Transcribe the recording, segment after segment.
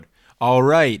All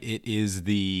right, it is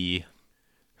the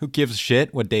who gives a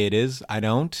shit what day it is? I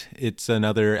don't. It's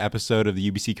another episode of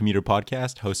the UBC Commuter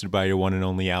Podcast hosted by your one and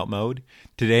only Outmode.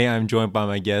 Today I'm joined by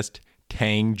my guest,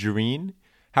 Tangerine.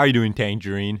 How are you doing,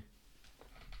 Tangerine?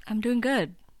 I'm doing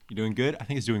good. You doing good? I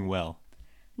think it's doing well.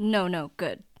 No,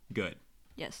 good. Good.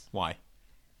 Yes. Why?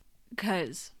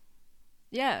 Because,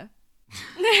 yeah.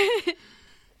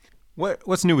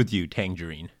 What's new with you,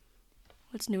 Tangerine?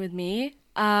 What's new with me?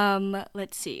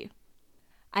 Let's see.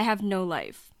 I have no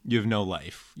life. You have no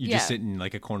life. You just Yeah. sit in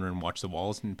like a corner and watch the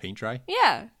walls and paint dry?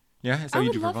 Yeah. Yeah? Is that I what you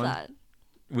would do for love fun? that.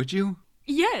 Would you?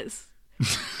 Yes.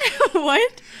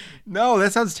 What? No,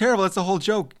 that sounds terrible. That's the whole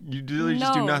joke. You literally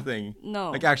just do No. nothing.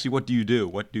 No. Like, actually, what do you do?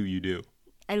 What do you do?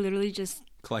 I literally just,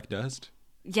 Collect dust?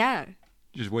 yeah.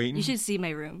 Just waiting? You should see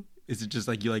my room. Is it just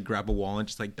like you like grab a wall and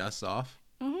just like dust off?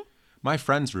 Mm-hmm. My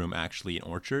friend's room, actually, in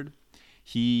Orchard,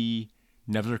 he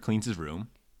never cleans his room.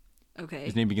 Okay.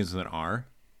 His name begins with an R.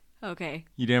 Okay.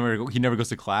 He never goes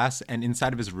to class, and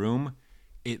inside of his room,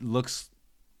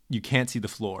 you can't see the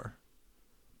floor.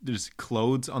 There's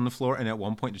clothes on the floor, and at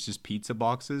one point there's just pizza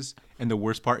boxes. And the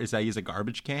worst part is that he has a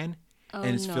garbage can, Oh,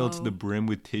 and it's filled to no. the brim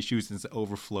with tissues, and it's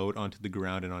overflowed onto the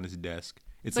ground and on his desk.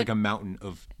 It's But- like a mountain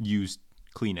of used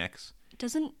Kleenex.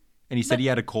 Doesn't, And he said But- he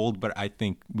had a cold, but I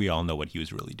think we all know what he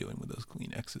was really doing with those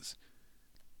Kleenexes.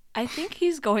 I think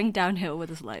he's going downhill with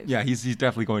his life. Yeah, he's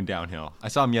definitely going downhill. I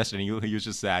saw him yesterday. He was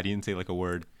just sad. He didn't say like a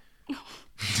word.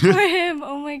 For him,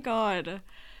 oh my god.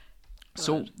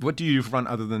 So what do you do for fun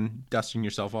other than dusting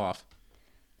yourself off?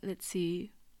 Let's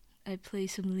see. I play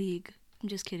some League. I'm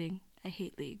just kidding. I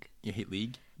hate League. You hate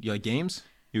League? Do you like games?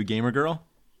 You a gamer girl?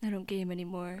 I don't game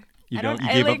anymore. You I don't? You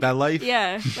I, gave up that life?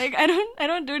 Yeah, like I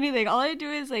don't do anything. All I do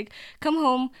is like come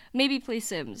home, maybe play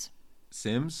Sims.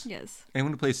 Sims? Yes.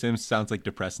 Anyone who plays Sims sounds like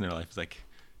depressed in their life. It's like,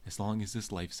 as long as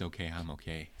this life's okay, I'm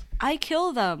okay. I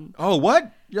kill them. Oh,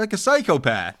 what? You're like a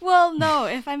psychopath. Well, no,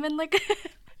 if I'm in like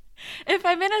if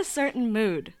I'm in a certain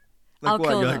mood, Like I'll what?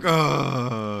 kill You're them. like,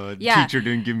 oh, Yeah. teacher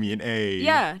didn't give me an A.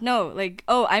 Yeah, no, like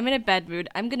oh, I'm in a bad mood.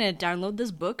 I'm going to download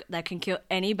this book that can kill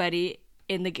anybody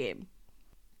in the game.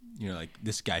 You're like,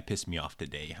 this guy pissed me off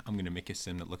today. I'm going to make a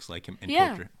sim that looks like him and Yeah.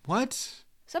 torture. What?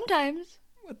 Sometimes.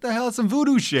 What the hell? It's some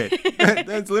voodoo shit.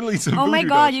 That's literally some Oh voodoo my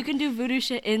god, doll. you can do voodoo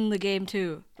shit in the game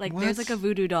too. Like there's What? like a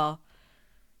voodoo doll.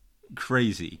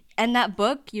 Crazy. And that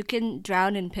book, you can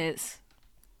drown in piss.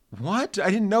 What?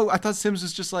 I didn't know. I thought Sims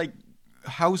was just like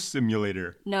house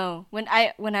simulator. No, when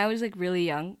I was like really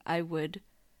young, I would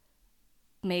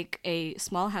make a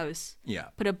small house, Yeah.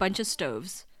 put a bunch of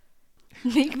stoves,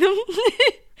 make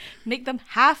them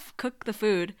half cook the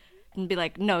food, and be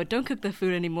like, no, don't cook the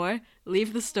food anymore.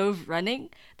 Leave the stove running,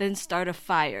 then start a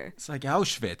fire. It's like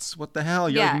Auschwitz. What the hell?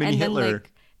 You're like mini and Hitler. then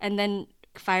and then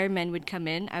firemen would come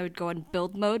in. I would go on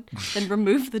build mode, then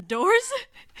remove the doors.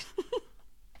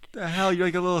 The hell? You're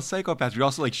like a little psychopath. You're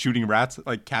also like shooting rats,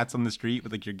 like cats on the street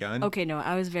with like your gun. Okay, no,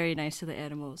 I was very nice to the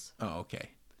animals. Oh,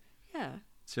 okay. Yeah,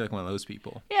 So you're like one of those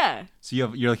people. yeah, So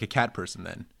you're like a cat person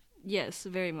then. yes,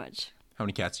 very much. How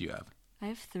many cats do you have? I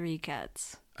have 3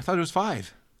 cats. I thought it was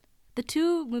 5. The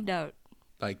 2 moved out.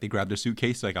 Like they grabbed their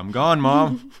suitcase, like I'm gone,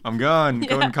 mom. I'm gone.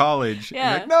 Going to college.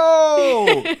 Yeah. You're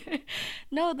like, no.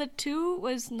 No, the 2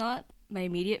 was not my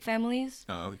immediate families,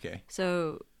 Oh, okay.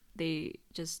 so they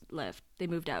just left. They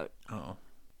moved out. Oh,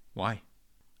 why?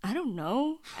 I don't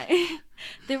know.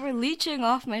 They were leeching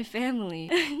off my family.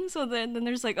 So then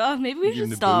there's like, oh, maybe we Give 'em should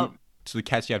the stop. boot. So the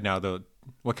cats you have now, though,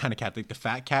 what kind of cat? Like the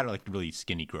fat cat or like the really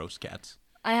skinny, gross cats?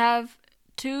 I have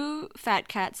 2 fat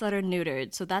cats that are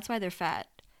neutered, so that's why they're fat.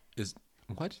 Is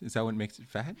that what makes it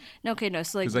fat? No, okay, no.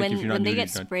 So like 'Cause, like, if you're not when they neutered, get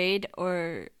you can't- sprayed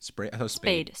or Spray? I thought it was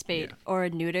spayed Yeah. or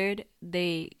neutered,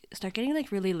 they start getting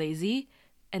like really lazy,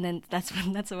 and then that's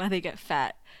why they get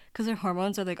fat because their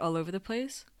hormones are like all over the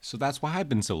place. So that's why I've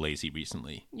been so lazy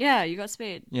recently. Yeah, you got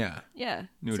spayed. Yeah. Yeah,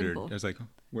 Neutered. simple. I was like,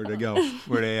 where'd they go?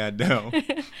 Where'd they at now?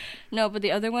 No, but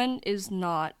the other one is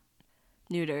not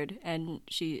neutered, and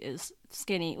she is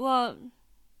skinny. Well,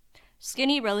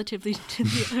 skinny relatively to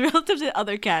relative to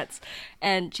other cats,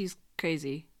 and she's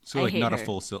crazy. So I like hate not her. a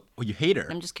full Oh, you hate her?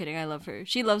 I'm just kidding. I love her.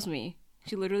 She loves me.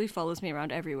 She literally follows me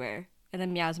around everywhere, and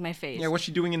then meows in my face. Yeah, what's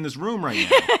she doing in this room right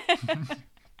now?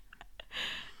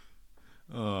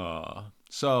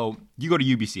 So you go to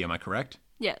UBC, am I correct?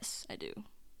 Yes, I do.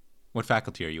 What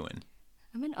faculty are you in?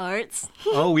 I'm in arts.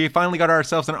 Oh, we finally got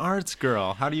ourselves an arts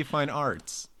girl. How do you find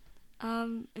arts?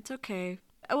 It's okay.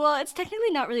 Well, it's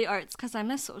technically not really arts because I'm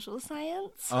a social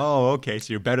science. Oh, okay.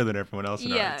 So you're better than everyone else in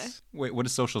Yeah. arts. Wait, what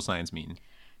does social science mean?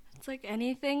 It's like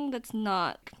anything that's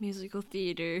not musical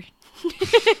theater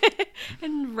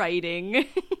and writing.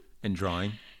 And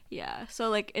drawing? Yeah. So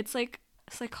like it's like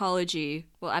psychology.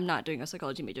 Well, I'm not doing a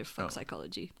psychology major. Fuck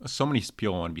psychology. So many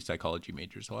people want to be psychology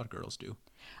majors. A lot of girls do.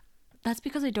 That's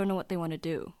because they don't know what they want to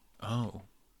do. Oh.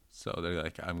 So they're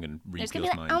like, I'm going to read It's people's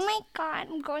gonna be like, minds. oh my god,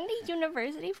 I'm going to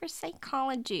university for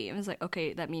psychology. And it's like,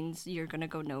 okay, that means you're gonna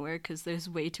go nowhere because there's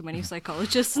way too many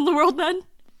psychologists in the world then.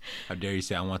 How dare you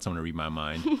say I want someone to read my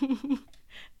mind?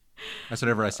 That's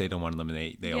whatever I say to one of them, and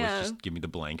they always Yeah. just give me the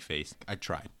blank face. I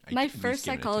tried. My first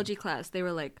psychology class, they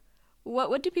were like,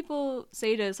 what do people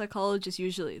say to psychologists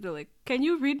usually? They're like, can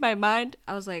you read my mind?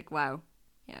 I was like, wow.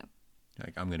 Yeah.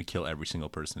 Like, I'm going to kill every single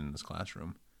person in this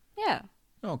classroom. Yeah.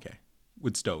 Okay.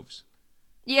 With stoves.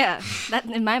 Yeah. That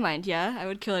in my mind, yeah. I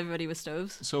would kill everybody with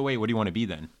stoves. So wait, what do you want to be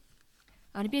then?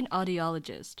 I want to be an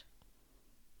audiologist.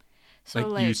 So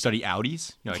Like, you study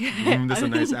Audis? You're like, this is a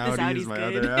nice This Audi. This Audi's is my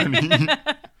good. other Audi.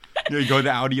 You go to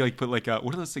Audi, like put like a,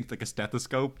 what are those things, like a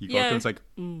stethoscope? You go up Yeah. there, it's like,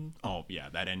 oh yeah,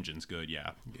 that engine's good.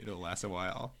 Yeah, it'll last a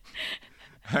while.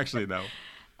 Actually, though,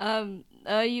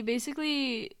 You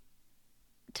basically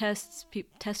test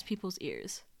people's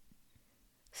ears.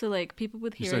 So like people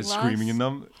with you hearing start loss. screaming in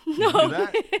them. You do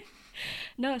that?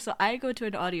 No, so I go to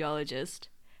an audiologist,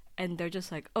 and they're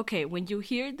just like, okay, when you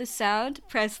hear the sound,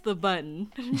 press the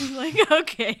button. I'm just like,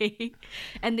 okay,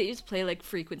 and they just play like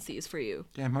frequencies for you.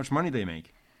 Damn, how much money they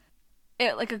make?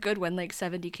 Like a good one, like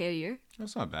 $70K a year.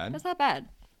 That's not bad. That's not bad.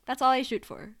 That's all I shoot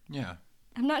for. Yeah.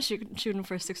 I'm not shooting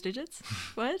for 6 digits.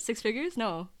 What? 6 figures?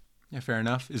 No. Yeah, fair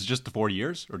enough. Is it just the 4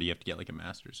 years, or do you have to get like a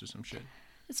master's or some shit?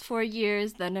 It's 4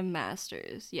 years, then a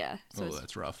master's. Yeah. So Oh, it's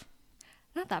that's rough.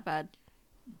 not that bad.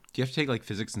 Do you have to take like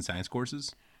physics and science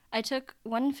courses? I took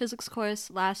one physics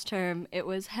course last term. It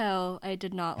was hell. I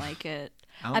did not like it.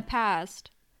 I I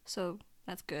passed, so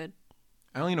that's good.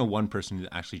 I only know one person who's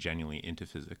actually genuinely into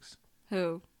physics.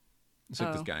 Who? It's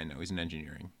like this Oh. guy I know. He's in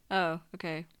engineering. Oh,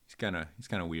 okay. He's kind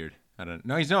of weird. I don't.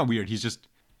 No, he's not weird. He's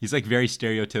like very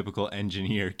stereotypical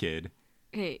engineer kid.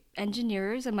 Okay,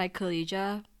 engineers and my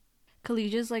collegia.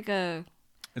 Collegia's like a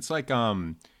It's like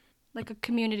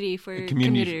community for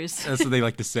community. commuters. That's what they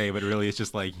like to say, but really it's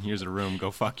just like, here's a room,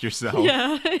 go fuck yourself.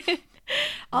 Yeah.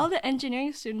 All the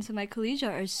engineering students in my collegia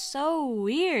are so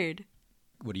weird.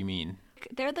 What do you mean?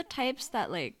 They're the types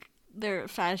that like their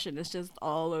fashion is just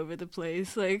all over the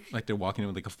place. Like Like they're walking in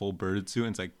with like a full bird suit,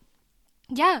 and it's like,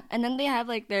 yeah, and then they have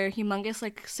like their humongous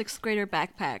like 6th grader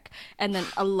backpack, and then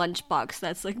a lunchbox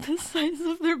that's like the size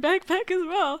of their backpack as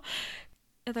well.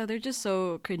 Although they're just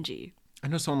so cringy. I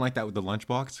know someone like that with the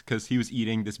lunchbox, because he was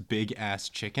eating this big ass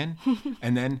chicken,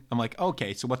 and then I'm like,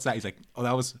 okay, so what's that? He's like, oh,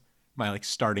 that was my like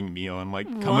starting meal. I'm like,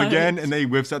 come What? again? And then he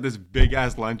whips out this big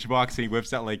ass lunchbox, and he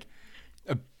whips out like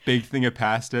a big thing of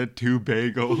pasta, 2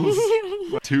 bagels,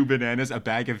 2 bananas, a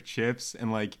bag of chips,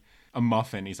 and like a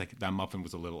muffin. He's like, that muffin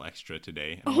was a little extra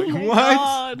today. I'm like, Oh my what?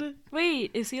 God. Wait,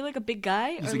 is he like a big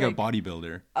guy? He's or like a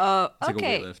bodybuilder. Oh, He's like a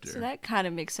okay. weightlifter. So that kind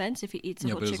of makes sense if he eats a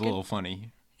Yeah, whole but it was a chicken. little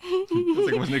funny. I was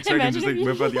like, I wasn't expecting him to just like Imagine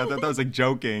if whip out the other. I thought it was like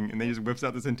joking, and then he just whips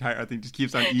out this entire thing, just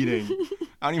keeps on eating.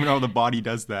 I don't even know how the body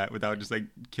does that without just like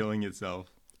killing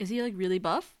itself. Is he like really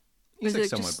buff? Or He's is like it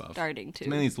somewhat just buff. starting to?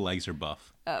 Mainly his legs are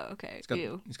buff. Oh, okay. got-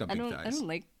 Ew. he's got I big don't. thighs. I don't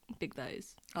like big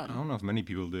thighs. I don't know if many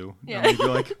people do. Yeah. Maybe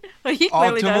like But he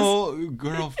clearly does. optimal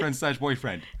girlfriend /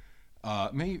 boyfriend.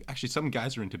 Maybe actually some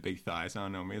guys are into big thighs. I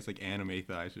don't know. Maybe it's like anime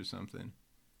thighs or something.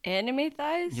 Anime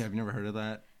thighs? Yeah, I've never heard of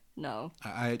that. No.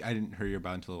 I didn't hear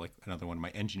about it until like another one of my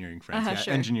engineering friends. Yeah,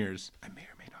 Sure. engineers. I may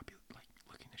or may not be like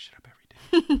looking this shit up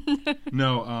every day.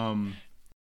 No,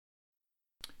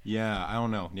 yeah, I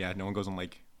don't know. Yeah, no one goes on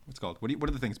like, what's it called? What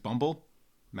are the things? Bumble?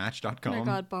 Match.com? Oh my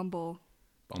god, Bumble.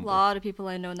 Bumble. A lot of people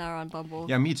I know now are on Bumble.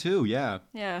 Yeah, me too. Yeah.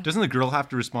 Yeah. Doesn't the girl have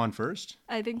to respond first?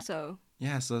 I think so.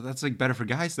 Yeah, so that's like better for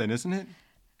guys then, isn't it?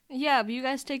 Yeah, but you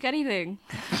guys take anything.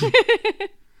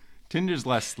 Tinder's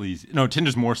less sleazy. No,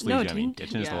 Tinder's more sleazy. I mean, Tinder-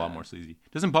 yeah, Tinder's a lot yeah. more sleazy.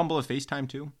 Doesn't Bumble have FaceTime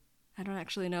too? I don't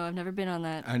actually know. I've never been on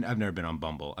that. I've never been on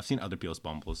Bumble. I've seen other people's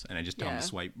Bumbles, and I just tell them Yeah. to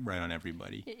swipe right on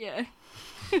everybody. Yeah.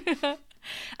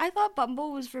 I thought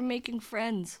Bumble was for making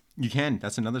friends. You can.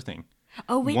 That's another thing.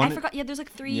 Oh wait, One- I forgot. Yeah, there's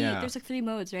like three. Yeah. There's like 3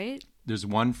 modes, right? There's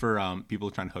one for people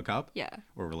trying to hook up. Yeah.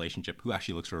 Or a relationship. Who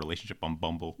actually looks for a relationship on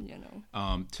Bumble? You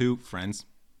know. 2, friends.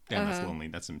 Damn, that's Uh-huh. lonely.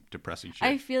 That's some depressing shit.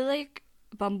 I feel like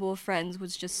Bumble friends would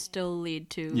just still lead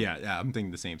to. Yeah, I'm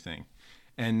thinking the same thing.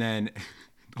 And then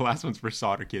the last one's for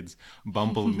solder kids.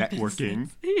 Bumble networking.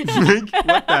 Like,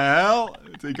 what the hell?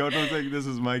 It's like, it's like, this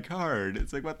is my card.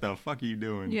 It's like, what the fuck are you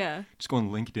doing? Yeah. Just go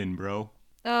on LinkedIn, bro.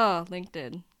 Oh,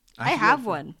 LinkedIn. I actually have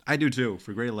one. I do too.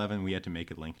 For grade 11, we had to make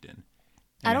it LinkedIn. And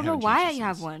I don't know haven't why I changed it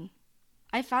have since. one.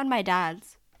 I found my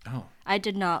dad's. Oh. I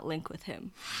did not link with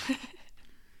him.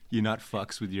 You not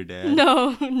fucks with your dad?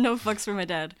 No, no fucks for my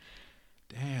dad.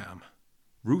 Damn.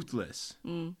 Ruthless.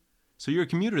 So you're a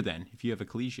commuter then, if you have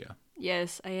ecclesia.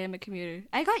 Yes, I am a commuter.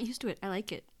 I got used to it. I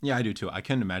like it. Yeah, I do too. I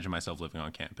couldn't imagine myself living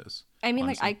on campus. I mean,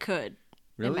 honestly. like, I could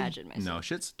Really? imagine myself. No,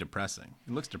 shit's depressing.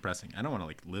 It looks depressing. I don't want to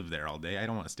like live there all day. I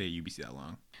don't want to stay at UBC that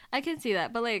long. I can see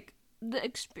that, but like the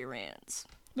experience.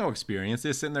 No experience.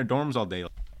 They sit in their dorms all day.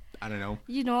 I don't know.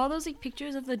 You know all those like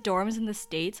pictures of the dorms in the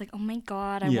States? Like, oh my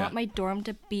god, I Yeah. want my dorm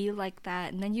to be like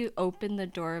that. And then you open the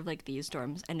door of like these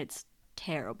dorms and it's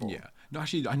terrible. Yeah. No,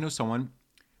 actually, I know someone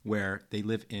where they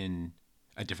live in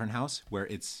a different house where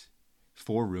it's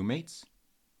 4 roommates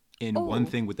in one Oh.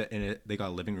 thing with they got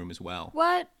a living room as well.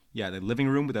 What? Yeah, the living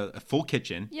room with a full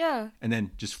kitchen. Yeah. And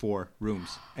then just 4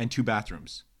 rooms and 2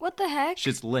 bathrooms. What the heck?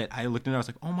 Shit's lit. I looked at it, I was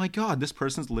like, oh my god, this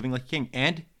person's living like a king.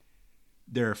 And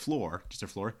their floor, just their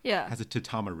floor, Yeah. has a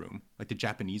tatama room, like the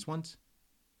Japanese ones.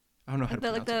 I don't know how to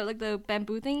Like pronounce it. the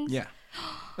bamboo things? Yeah.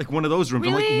 Like one of those rooms.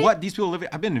 I'm Really? like, what? These people live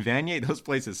I've been in Vanier. Those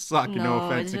places suck. No,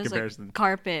 offense it's in just, comparison. Like,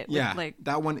 carpet. Yeah, With, like,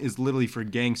 that one is literally for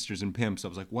gangsters and pimps. I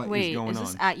was like, what is wait, going is on?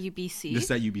 this at UBC? This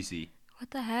is at UBC.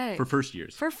 What the heck? For first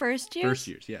years. For first years? First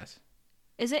years, yes.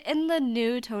 Is it in the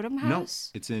new Totem No,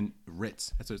 House? it's in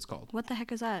Ritz. That's what it's called. What the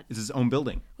heck is that? It's his own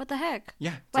building. What the heck?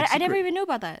 Yeah. It's What? like I never secret. even knew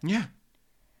about that. Yeah.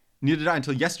 Neither did I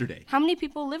until yesterday. How many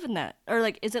people live in that? Or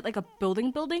like, is it like a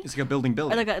building? It's like a building.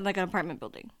 Or like an apartment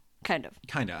building? Kind of.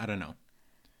 Kinda, I don't know.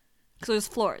 So there's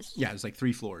floors. Yeah, it's like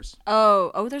 3 floors.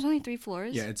 Oh, there's only 3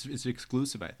 floors? Yeah, it's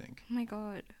exclusive, I think. Oh my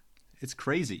god. It's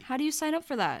crazy. How do you sign up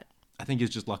for that? I think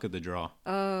it's just luck of the draw.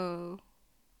 Oh.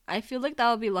 I feel like that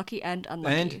would be lucky and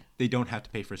unlucky. And they don't have to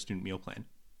pay for a student meal plan.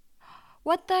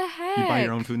 What the heck? You buy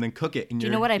your own food and then cook it in Do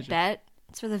your you know what I kitchen. bet?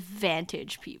 It's for the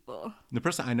Vantage people. The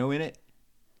person I know in it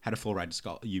had a full ride to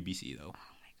UBC though.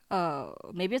 Oh,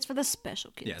 maybe it's for the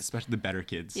special kids. Yeah, especially the better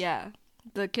kids. Yeah.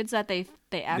 The kids that they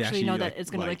actually actually, know like- that it's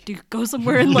going to like- go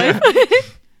somewhere in life. You're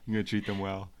gonna treat them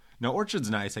well. No, Orchard's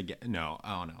nice. I get. No,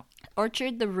 I don't know.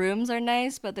 Orchard, the rooms are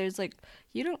nice, but there's like,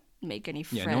 you don't make any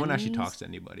friends. Yeah, no one actually talks to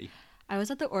anybody. I was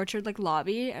at the Orchard like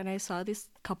lobby and I saw this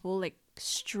couple like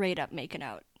straight up making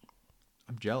out.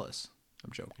 I'm jealous.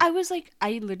 I'm joking. I was like,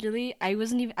 I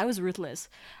was ruthless.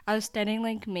 I was standing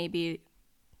like maybe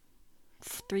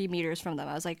 3 meters from them.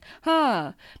 I was like,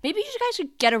 maybe you guys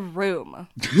should get a room.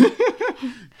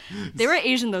 They were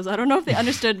Asian though, so I don't know if they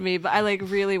understood me, but I like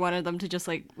really wanted them to just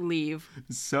like leave.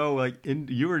 So like,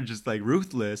 you were just like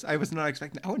ruthless. I was not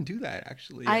expecting. I wouldn't do that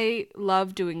actually. I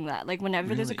love doing that. Like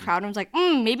whenever there's a Really? crowd, I was like,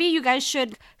 maybe you guys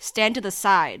should stand to the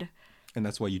side. And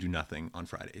that's why you do nothing on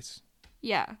Fridays.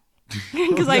 Yeah.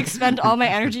 Because I spend all my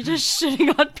energy just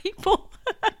shitting on people.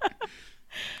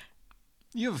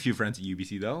 You have a few friends at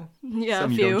UBC though. Yeah,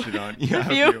 Some a you few. don't shit on. Yeah, A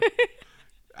few.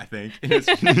 I think.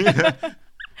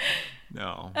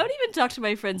 No. I don't even talk to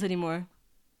my friends anymore.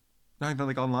 Not even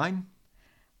like online.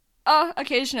 Oh,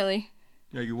 occasionally.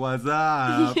 You're like, what's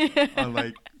up? On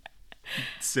like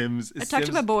Sims. I talk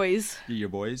to my boys. Your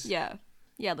boys. Yeah.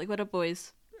 Yeah, like, what up,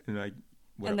 boys? And like,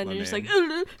 what And up, then my you're just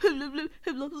man?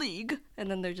 like, League.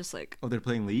 And then they're just like, Oh, they're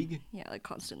playing League. yeah, like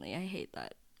constantly. I hate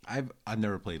that. I've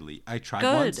never played League. I tried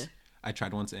Good. once. I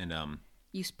tried once, and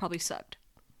You probably sucked.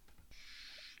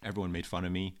 everyone made fun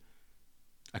of me.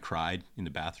 I cried in the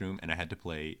bathroom, and I had to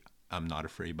play "I'm Not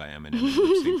Afraid" by Eminem and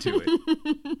lip sync to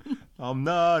it. I'm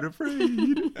not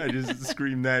afraid. I just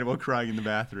screamed that while crying in the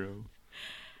bathroom.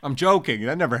 I'm joking.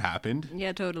 That never happened.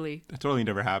 Yeah, totally. That totally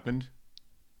never happened.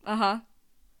 Uh-huh.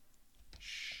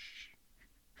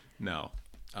 No.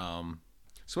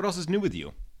 So what else is new with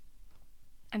you?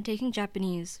 I'm taking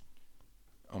Japanese.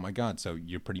 Oh my god, so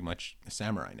you're pretty much a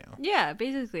samurai now. Yeah,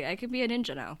 basically. I can be a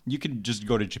ninja now. You could just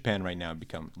go to Japan right now and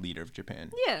become leader of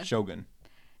Japan. Yeah. Shogun.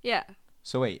 Yeah.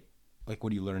 So wait, like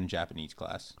what do you learn in Japanese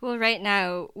class? Well, right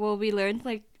now, we learned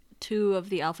like 2 of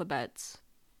the alphabets.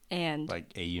 And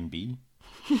Like A and B?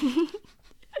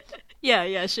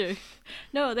 yeah, sure.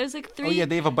 No, there's like 3. Oh yeah,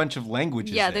 they have a bunch of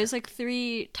languages Yeah, there. there's like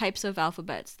 3 types of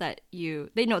alphabets that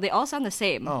they all sound the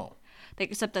same. Oh.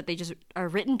 Except that they just are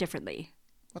written differently.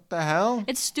 What the hell?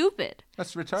 It's stupid.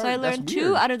 That's retarded. So I That's learned weird.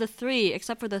 2 out of the 3,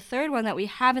 except for the third one that we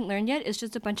haven't learned yet is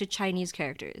just a bunch of Chinese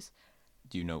characters.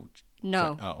 Do you know?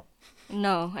 No. Oh.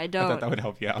 No, I I don't. thought that would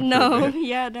help you out. for a No, bit.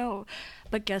 yeah, no.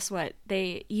 But guess what?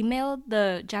 They emailed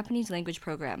the Japanese language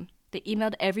program. They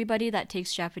emailed everybody that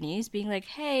takes Japanese being like,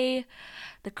 hey,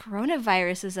 the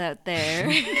coronavirus is out there.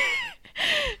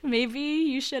 Maybe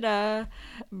you should Drop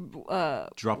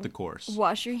the course.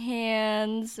 wash your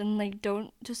hands and like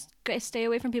don't just stay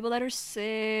away from people that are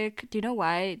sick. Do you know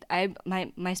why?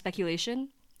 My speculation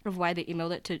of why they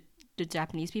emailed it to the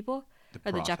Japanese people The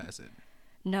or the prof has it.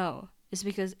 No, it's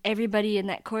because everybody in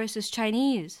that course is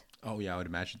Chinese. Oh yeah, I would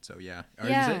imagine so. Yeah. Or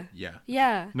Yeah. Is it? Yeah.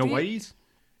 Yeah. No Do you- whiteys?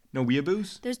 No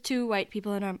weeaboos? There's 2 white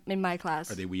people in my class.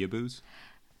 Are they weeaboos?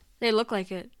 They look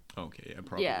like it. Okay, yeah,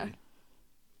 probably. Yeah.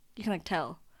 You can like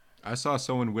tell. I saw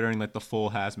someone wearing like the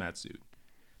full hazmat suit.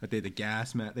 Like they had the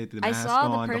gas mask, they had the I mask saw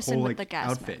the on, person whole with like the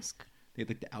gas outfit. mask. They had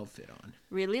like the outfit on.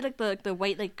 Really? Like the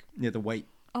white like. Yeah, the white.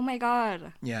 Oh my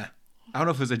god. Yeah. I don't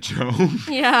know if it was a joke.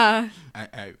 Yeah.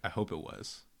 I hope it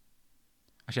was.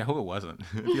 Actually, I hope it wasn't.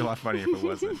 It'd be a lot funnier if it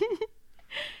wasn't.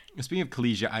 Speaking of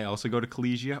collegia, I also go to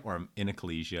collegia, or I'm in a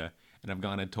collegia, and I've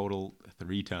gone a total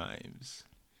 3 times.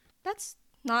 That's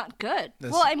not good.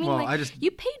 That's- Well, I mean, well, like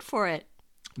you paid for it.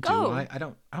 Do Go. I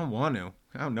don't want to.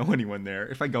 I don't know anyone there.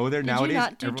 If I go there Did nowadays, you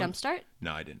not do everyone- Jumpstart?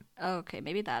 No, I didn't. Oh, okay,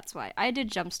 maybe that's why. I did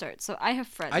Jumpstart, so I have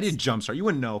friends. I did Jumpstart. You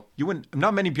wouldn't know. You wouldn't.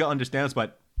 Not many people understand this,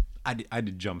 but I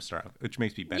did Jumpstart, which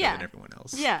makes me better Yeah. than everyone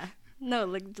else. Yeah. No,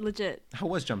 like legit. How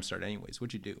was Jumpstart, anyways?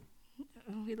 What'd you do?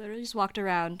 We literally just walked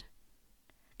around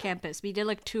campus. We did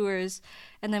like tours,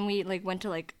 and then we like went to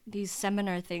like these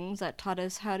seminar things that taught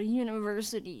us how to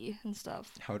university and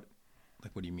stuff. How?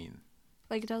 Like, what do you mean?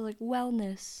 Like it was like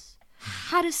wellness,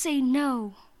 how to say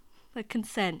no, like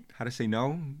consent. How to say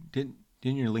no? Didn't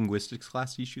your linguistics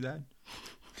class teach you that?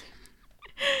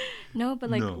 No, but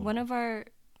like No. one of our,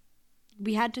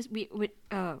 we had to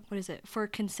what is it, for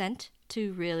consent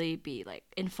to really be like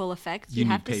in full effect? You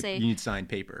have to say you need signed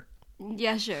paper.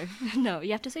 yeah, sure. No,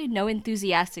 you have to say no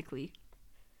enthusiastically.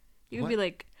 You would be What?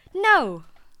 like no,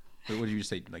 What did you just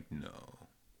say? Like, no.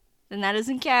 then that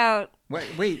doesn't count.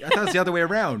 Wait. I thought it was the other way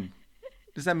around.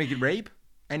 Does that make it rape?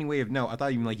 Any way of no? I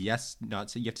thought you mean like yes, not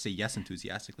say. You have to say yes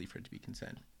enthusiastically for it to be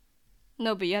consent.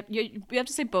 No, but you have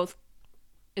to say both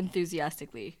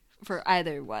enthusiastically for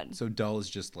either one. So dull is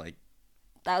just like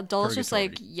That doll's just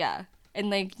like purgatory. yeah, and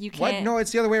like you what? can't. No,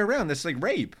 it's the other way around. That's like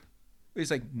rape.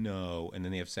 It's like no, and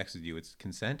then they have sex with you. It's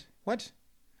consent. What?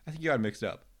 I think you got it mixed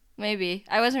up. Maybe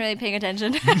I wasn't really paying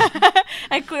attention.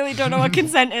 I clearly don't know what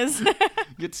consent is.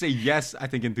 You have to say yes, I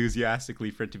think, enthusiastically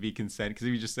for it to be consent. Because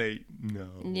if you just say no,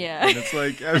 Yeah. and it's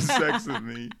like have sex with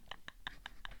me.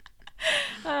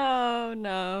 Oh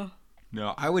no.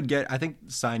 No, I think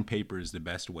signed paper is the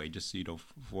best way, just so you don't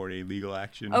afford a legal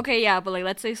action. Okay, yeah, but like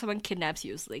let's say someone kidnaps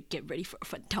you, it's like get ready for a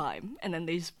fun time, and then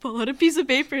they just pull out a piece of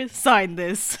paper, sign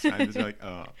this. Signed is like,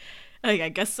 Like I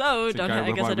guess so. it's a guy I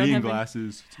with guess my I don't reading have.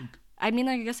 glasses. It's like, I mean,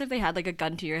 like, I guess if they had like a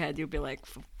gun to your head, you'd be like,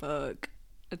 fuck.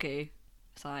 Okay,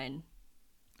 sign.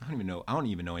 I don't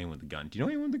even know anyone with a gun. Do you know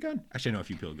anyone with a gun? Actually, I know a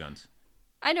few people with guns.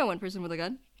 I know one person with a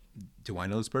gun. Do I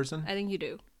know this person? I think you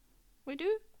do. We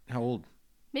do? How old?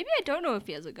 Maybe I don't know if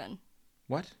he has a gun.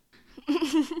 What?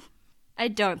 I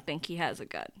don't think he has a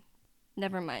gun.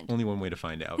 Never mind. Only one way to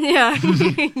find out. Yeah.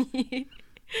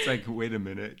 It's like, wait a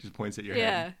minute. Just points at your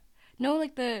Yeah. head. No,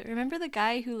 like remember the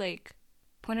guy who like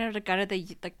pointed out a gun at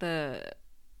the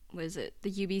what is it? The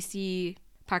UBC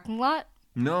parking lot?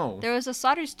 No. There was a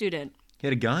solder student. He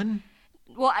had a gun?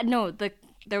 Well, no,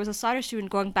 there was a solder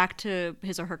student going back to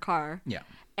his or her car. Yeah.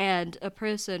 And a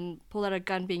person pulled out a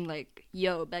gun being like,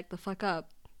 "Yo, back the fuck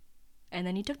up." And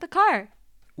then he took the car.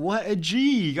 What a G!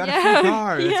 You got a Yeah, free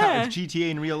car. That's how yeah. it's GTA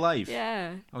in real life.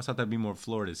 Yeah. I always thought that'd be more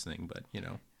Florida's thing, but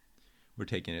we're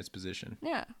taking its position.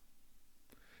 Yeah.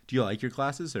 Do you like your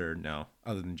classes or no?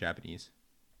 Other than Japanese,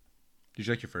 did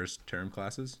you like your first term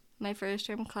classes? My first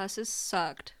term classes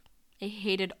sucked. I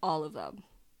hated all of them.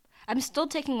 I'm still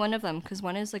taking one of them because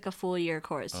one is like a full year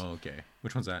course. Oh, okay.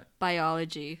 Which one's that?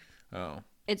 Biology. Oh,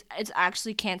 It's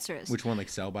actually cancerous. which one? Like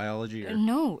cell biology or?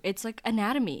 No, it's like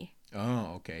anatomy.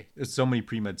 Oh, okay. There's so many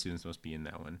pre-med students must be in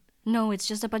that one. No, it's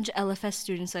just a bunch of LFS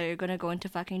students that are gonna go into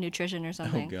fucking nutrition or Oh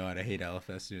something. god, I hate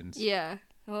LFS students. Yeah.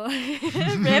 Well,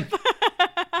 rip.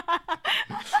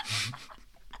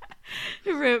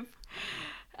 Rip.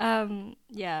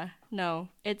 Yeah. No,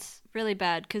 it's really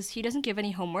bad because he doesn't give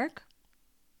any homework,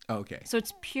 Oh, okay. so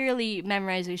it's purely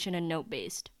memorization and note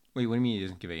based. Wait, what do you mean he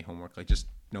doesn't give any homework? Like just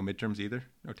no midterms either?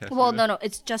 No tests? Well, either? no,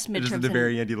 it's just midterms. Just at the and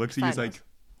very end, he looks at you. He's finals. like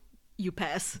You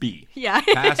pass. B. Yeah.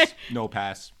 Pass? No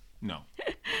pass. No.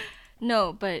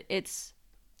 No, but it's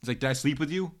It's like, did I sleep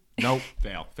with you? No.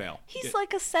 Fail. he's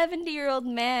like a 70-year-old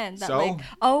man that So? like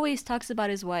always talks about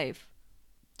his wife.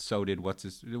 So did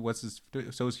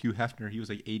so was Hugh Hefner. He was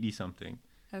like 80 something.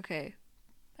 Okay,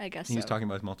 I guess He was so. talking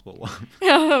about his multiple wives.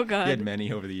 Oh god. He had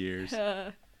many over the years.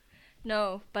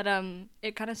 No, but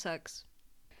it kind of sucks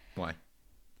Why?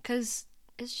 because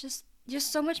it's just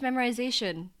so much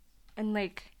memorization, and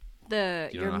like You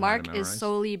don't your know how to mark is memorize?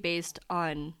 solely based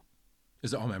on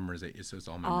Is it all memorization? It's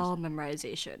all memorization. all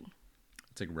memorization.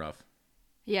 It's like rough.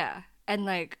 Yeah, and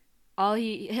like all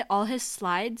his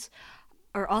slides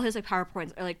or all his like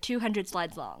PowerPoints are like 200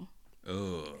 slides long,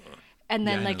 Ugh. And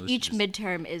then Yeah, I like know, each just-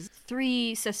 midterm is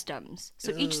 3 systems.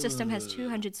 So each system has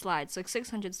 200 slides, like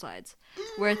 600 slides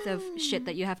worth of shit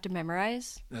that you have to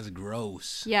memorize. That's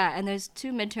gross. Yeah, and there's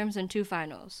 2 midterms and 2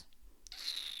 finals.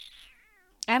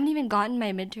 I haven't even gotten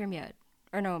my midterm yet.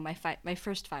 Or no, my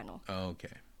first final.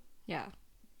 Okay. Yeah.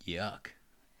 Yuck.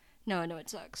 No, it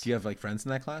sucks. Do you have like friends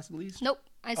in that class at least? Nope,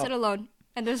 I sit alone.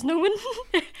 And there's no one.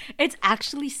 It's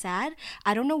actually sad.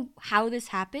 I don't know how this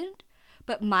happened,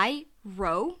 but my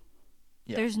row,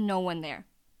 Yeah. there's no one there.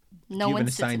 No Do you have one an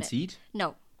sits in assigned it. seat?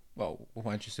 No. Well,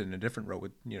 why don't you sit in a different row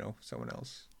with, someone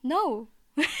else? No.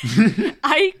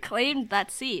 I claimed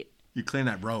that seat. You claim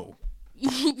that row.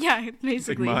 Yeah, It's like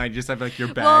basically. mine. Just have like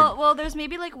your bag. Well, there's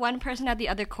maybe like one person at the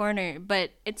other corner,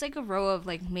 but it's like a row of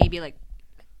like maybe like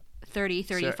 30,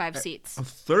 35 seats.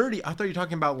 30? I thought you were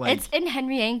talking about like. It's in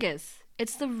Henry Angus.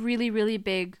 It's the really, really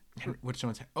big Which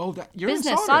one's. Oh, you're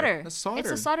business in solder. That's solder. It's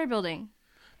a solder building.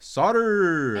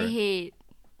 Solder. I hate.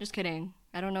 Just kidding.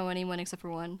 I don't know anyone except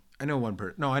for one. I know one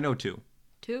person. No, I know two.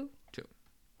 2? Two.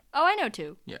 Oh, I know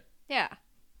 2. Yeah. Yeah.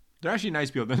 They're actually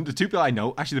nice people. The 2 people I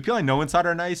know, actually, the people I know in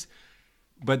solder are nice,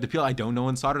 but the people I don't know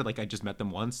in solder, like I just met them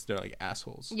once, they're like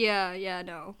assholes. Yeah,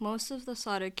 no. Most of the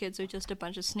solder kids are just a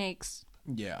bunch of snakes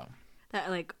Yeah. that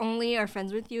like only are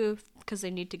friends with you because they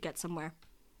need to get somewhere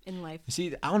in life. You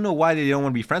see, I don't know why they don't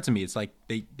want to be friends with me. It's like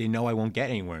they know I won't get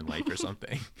anywhere in life or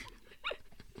something.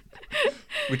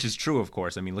 Which is true, of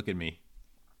course. I mean, look at me.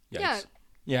 Yikes.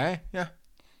 Yeah.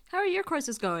 How are your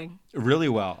courses going? Really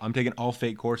well. I'm taking all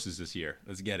fake courses this year.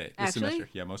 Let's get it. This Actually? semester.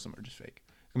 Yeah, most of them are just fake.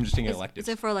 I'm just taking electives.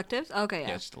 Is it for electives? Okay, Yeah,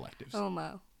 yeah. just electives. Oh,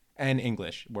 wow. And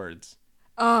English, words.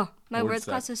 Oh, my Word words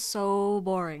stuff. class is so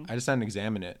boring. I just had an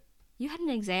exam in it. You had an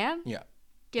exam? Yeah.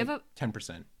 Do you have a...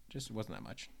 10%. Just it wasn't that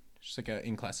much. Just like a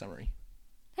in-class summary.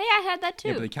 Hey, I had that too.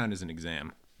 Yeah, but they count as an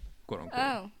exam, quote unquote.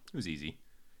 Oh. It was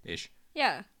easy-ish.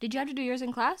 Yeah. Did you have to do yours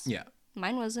in class? Yeah.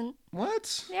 Mine wasn't.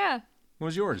 What? Yeah. What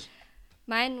was yours?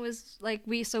 Mine was like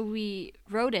we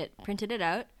wrote it, printed it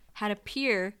out, had a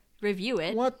peer review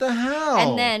it, What the hell?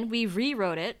 and then we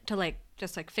rewrote it to like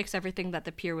just like fix everything that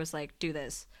the peer was like, do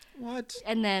this. What?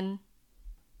 And then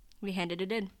we handed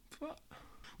it in.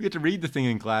 We had to read the thing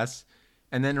in class,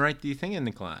 and then write the thing in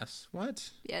the class. What?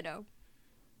 Yeah, no.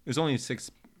 It was only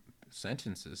 6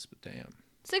 sentences, but damn.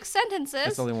 6 sentences.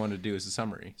 That's all they wanted to do is a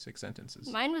summary. 6 sentences.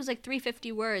 Mine was like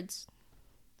 350 words.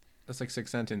 That's like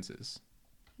 6 sentences.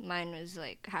 Mine was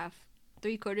like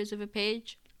 3/4 of a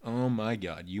page. Oh my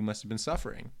god, you must have been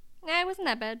suffering. Nah, it wasn't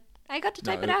that bad. I got to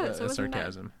type it out, so it That's wasn't bad.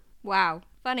 sarcasm. Wow.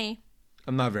 Funny.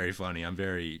 I'm not very funny. I'm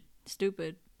very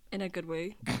Stupid. In a good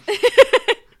way.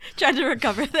 Trying to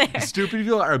recover there. stupid.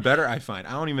 People are better. I find.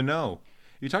 I don't even know.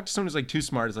 You talk to someone who's like too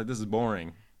smart. It's like this is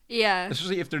boring. Yeah.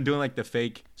 Especially if they're doing like the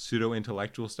fake pseudo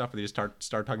intellectual stuff, where they just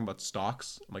start talking about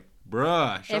stocks. I'm like,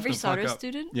 bruh, shut Every the fuck solder up.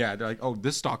 student? Yeah, they're like, oh,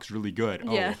 this stock's really good.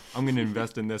 Oh, Yeah. I'm gonna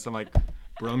invest in this. I'm like,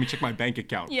 bro, let me check my bank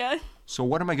account. Yeah. So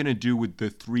what am I gonna do with the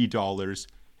 $3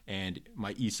 and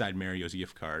my Eastside Mario's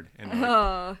gift card? And I'm like,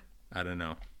 Oh. I don't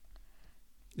know.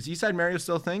 Is Eastside Mario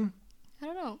still a thing? I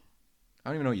don't know. I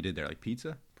don't even know what you did there. Like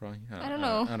pizza? Probably. I don't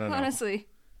know. I don't know. Honestly.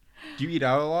 Do you eat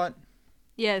out a lot?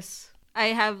 Yes. I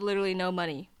have literally no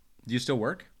money. Do you still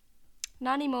work?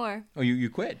 Not anymore. Oh, you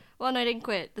quit. Well, no, I didn't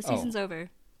quit. The season's over.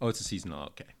 Oh, it's a seasonal.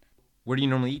 Okay. Where do you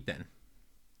normally eat then?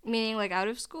 Meaning like out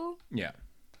of school? Yeah.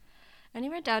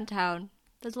 Anywhere downtown.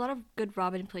 There's a lot of good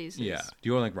ramen places. Yeah. Do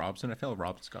you go like Robson? I feel like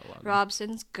Robson's got a lot. Of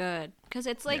Robson's good. Because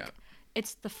it's like, Yeah.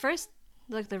 it's the first,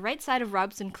 like the right side of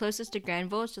Robson closest to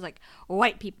Granville is just like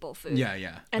white people food. Yeah.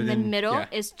 And But then middle yeah.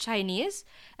 is Chinese.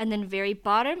 And then very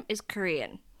bottom is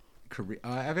Korean. Korea.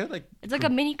 I've had like. It's like a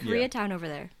mini yeah. Koreatown over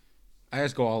there. I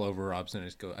just go all over Robson.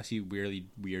 I see weirdly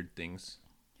weird things.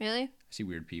 Really? I see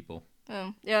weird people.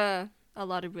 Oh, yeah. A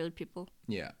lot of weird people.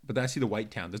 Yeah, but I see the White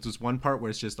Town. There's this one part where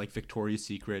it's just like Victoria's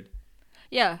Secret,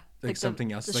 Yeah. like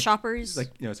something else. The like, shoppers. It's like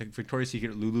it's like Victoria's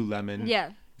Secret, Lululemon.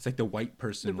 yeah. It's like the white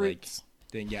person The like roots.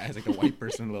 thing. Yeah, it's like the white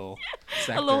person little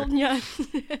sector. Hello, yeah.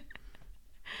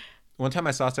 One time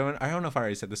I saw someone. I don't know if I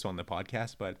already said this on the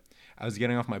podcast, but I was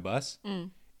getting off my bus.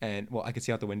 And well, I could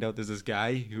see out the window. There's this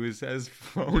guy who has his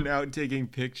phone out taking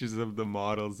pictures of the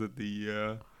models at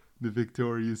the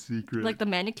Victoria's Secret. Like the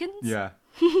mannequins? Yeah.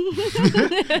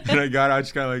 And I got out,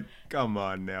 just kind of like, come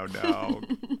on now, dog.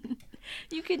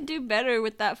 You can do better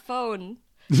with that phone.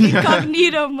 Yeah.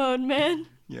 Incognito mode, man.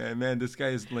 Yeah, man, this guy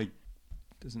is like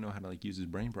doesn't know how to like use his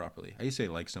brain properly. I used to say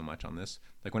like so much on this.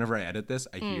 Like whenever I edit this,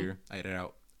 I edit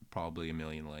out probably 1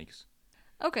 million likes.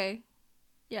 Okay.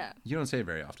 Yeah. You don't say it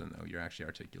very often though. You're actually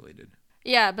articulated.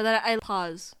 Yeah, but then I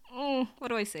pause. What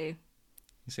do I say?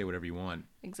 You say whatever you want.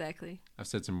 Exactly. I've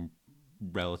said some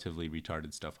relatively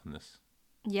retarded stuff on this.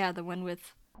 Yeah, the one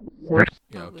with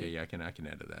Yeah, okay, yeah, I can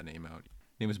edit that name out.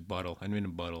 Name is Buttle. I mean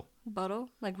Buttle. Buttle?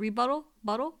 Like rebuttal?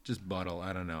 Buttle? Just Buttle.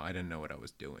 I don't know. I didn't know what I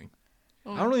was doing.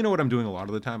 Oh. I don't really know what I'm doing a lot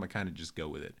of the time. I kind of just go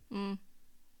with it.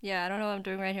 Yeah, I don't know what I'm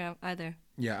doing right here either.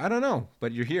 Yeah, I don't know,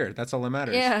 but you're here. That's all that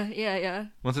matters. Yeah.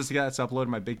 Once this gets uploaded,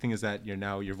 my big thing is that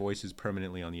your voice is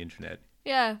permanently on the internet.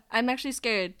 Yeah, I'm actually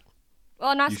scared.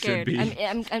 Well, not You should scared. be.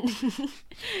 I'm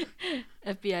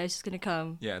FBI is just gonna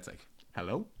come. Yeah, it's like,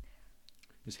 hello?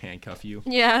 Just handcuff you.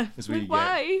 Yeah. That's what you get.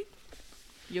 Why?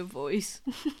 Your voice.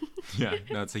 Yeah,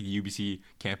 no, it's like UBC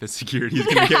campus security is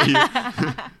going to get you.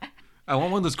 I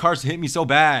want one of those cars to hit me so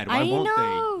bad. Why won't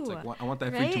know. they? It's like, I want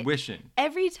that Right? free tuition.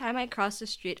 Every time I cross the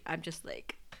street, I'm just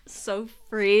like so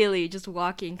freely just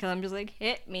walking because I'm just like,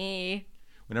 hit me.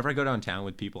 Whenever I go downtown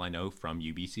with people I know from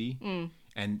UBC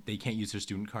and they can't use their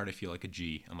student card, I feel like a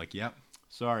G. I'm like, yep,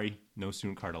 sorry, no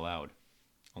student card allowed.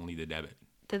 Only the debit.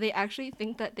 Do they actually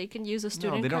think that they can use a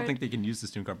student No, they don't card? think they can use the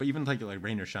student card. But even like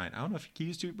rain or shine. I don't know if you can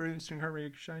use student card, rain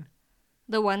or shine.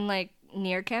 The one like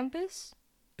near campus?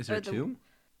 Is there Or the- two?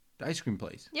 The ice cream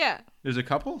place. Yeah. There's a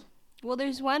couple? Well,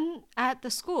 there's one at the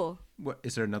school. What,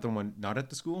 is there another one not at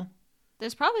the school?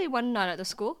 There's probably one not at the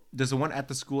school. There's the one at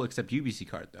the school except UBC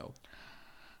card, though.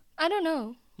 I don't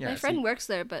know. Yeah, My friend see- works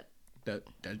there, but That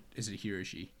is it he or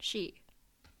she? she.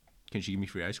 Can she give me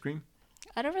free ice cream?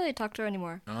 I don't really talk to her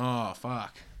anymore. Oh,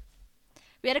 fuck.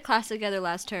 We had a class together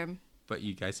last term. But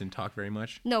you guys didn't talk very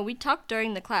much? No, we talked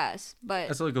during the class, but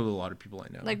That's like with a lot of people I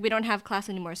know. like we don't have class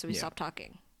anymore, so we Yeah. stopped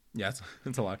talking. Yeah,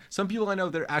 it's a lot. Some people I know,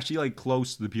 they're actually like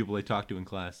close to the people they talk to in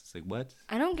class. It's like, what?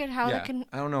 I don't get how Yeah, that can.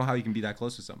 I don't know how you can be that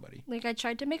close to somebody. Like, I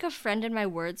tried to make a friend in my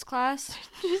words class,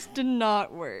 it just did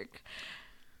not work.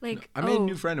 Like, I made a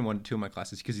new friend in two of my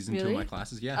classes because he's in two of Really? my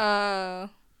classes. Yeah.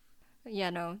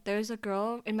 Yeah, no. There's a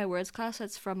girl in my words class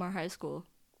that's from our high school.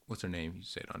 What's her name? You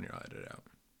say it on your edit out.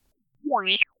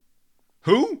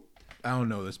 Who? I don't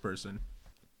know this person.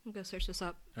 I'm gonna search this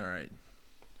up. All right.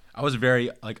 I was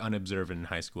very like unobservant in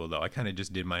high school though. I kind of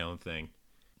just did my own thing.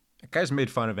 I guys made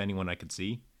fun of anyone I could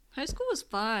see, High school was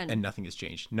fun. and nothing has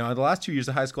changed. No, the last 2 years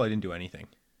of high school, I didn't do anything.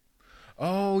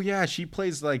 Oh yeah, she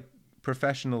plays like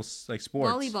professional like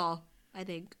sports. Volleyball, I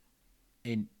think.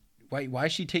 And why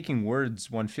is she taking words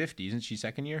 150? Isn't she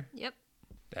second year? Yep.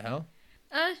 The hell?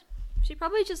 She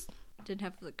probably just didn't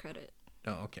have the credit.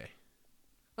 Oh, okay.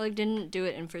 Or like didn't do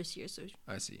it in first year, so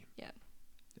I see. yeah.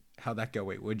 How'd that go?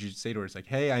 Wait, what did you say to her? It's like,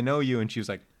 hey, I know you, and she was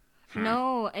like,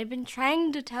 No, I've been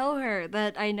trying to tell her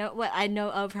that I know what I know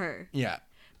of her. yeah.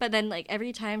 But then like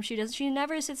every time she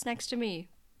never sits next to me.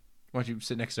 Why don't you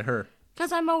sit next to her?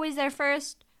 Cause I'm always there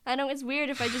first. I know it's weird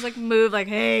if I just like move like,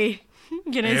 hey,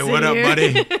 can I Hey, sit what up, here?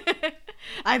 buddy?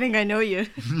 I think I know you.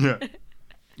 Yeah.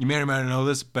 You may or may not know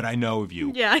this, but I know of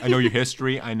you. Yeah. I know your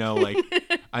history. I know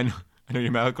I know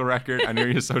your medical record. I know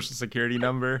your social security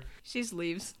number. She just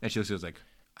leaves. And she was like,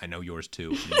 I know yours too.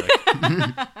 And he's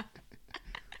like,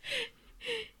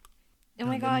 Oh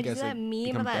my and then god, you you guys, see that like, meme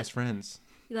become of that best friends.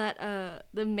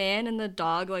 the man and the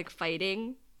dog like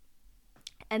fighting,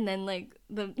 and then like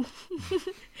the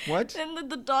What?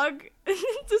 and the dog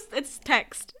it's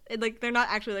text. Like they're not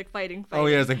actually like fighting. Oh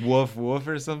yeah, it's like woof woof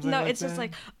or something. No, like it's just that?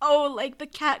 like, oh, like the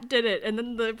cat did it, and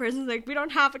then the person's like, we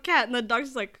don't have a cat, and the dog's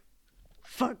just like,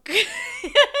 fuck.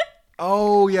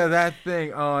 Oh yeah, that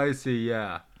thing. Oh, I see.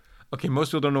 Yeah. Okay, most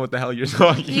people don't know what the hell you're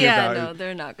talking Yeah, about. no,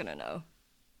 they're not gonna know.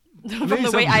 Maybe From the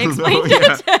some way I people know,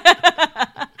 explained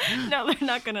it. No, they're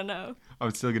not gonna know.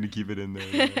 I'm still gonna keep it in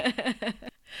there.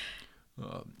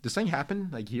 Yeah. This thing happen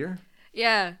like here?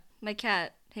 Yeah, my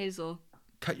cat, Hazel.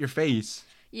 Cut your face.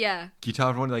 Yeah. Can you tell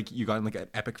everyone like you got in like an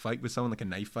epic fight with someone, like a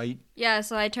knife fight? Yeah,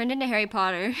 so I turned into Harry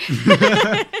Potter.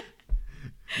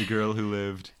 The girl who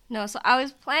lived. No, so I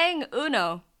was playing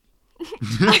Uno.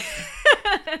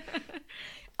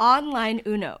 Online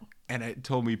Uno. And it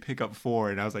told me pick up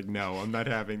 4, and I was like, no, I'm not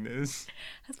having this.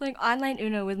 I was playing online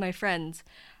Uno with my friends,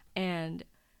 and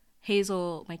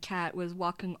Hazel, my cat, was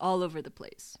walking all over the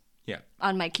place Yeah.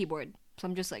 on my keyboard. So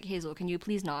I'm just like, Hazel, can you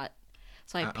please not?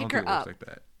 So I don't pick think her it works up like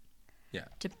that. Yeah.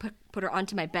 to put her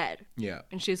onto my bed, Yeah.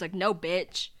 and she was like, no,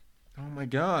 bitch. Oh my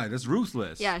god, that's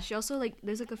ruthless. Yeah, she also like,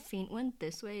 there's like a faint one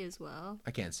this way as well.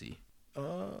 I can't see.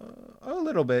 A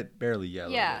little bit, barely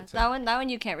yellow. Yeah, that one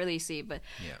you can't really see, but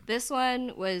Yeah. this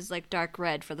one was like dark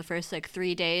red for the first like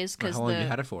 3 days because How long have you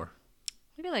had it for?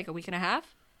 maybe like a week and a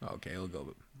half. Oh, okay, it'll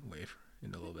go away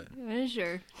in a little bit. I'm not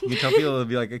sure. You can tell people it'll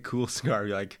be like a cool scar.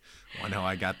 You're like, wanna know how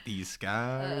I got these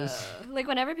scars? Like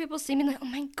whenever people see me, like, oh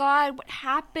my god, what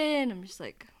happened? I'm just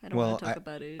like, I don't want to talk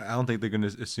about it. I don't think they're gonna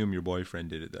assume your boyfriend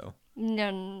did it though.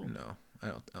 No, No, I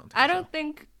don't. Think I so. don't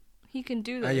think he can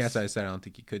do this. Yes, I said I don't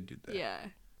think you could do that. Yeah.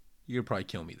 You could probably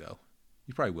kill me though.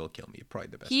 He probably will kill me. Probably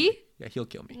the best. He? way. Yeah, he'll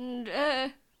kill me.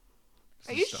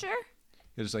 Are you sure?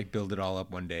 He'll just like build it all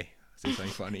up one day. Say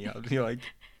something funny. I'll be like,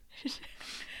 He's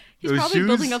those probably shoes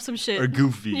building up some shit. are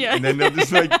goofy. Yeah. And then they'll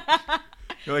just like,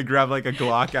 he'll like grab like a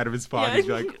Glock out of his pocket. And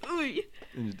be like, Ooh.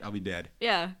 and I'll be dead.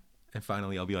 Yeah. And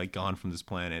finally, I'll be like gone from this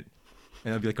planet.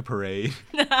 And it'll be like a parade.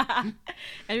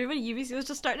 Everybody at UBC was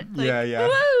just started like, Yeah.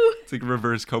 woo! It's like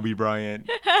reverse Kobe Bryant.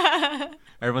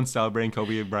 Everyone's celebrating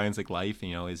Kobe Bryant's like life,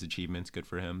 his achievements, good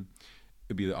for him.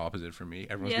 It'd be the opposite for me.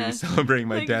 Everyone's gonna be celebrating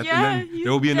my Like, death, yeah, and then he's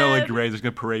there will be another like dead. parade that's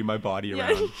gonna parade my body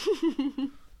around.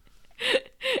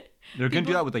 They're gonna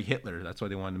do that with like Hitler. That's why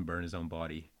they wanted him to burn his own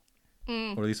body, or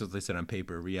at least that's what they said on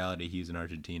paper. Reality, he's in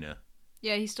Argentina.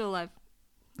 Yeah, he's still alive.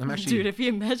 I'm actually, Dude, if you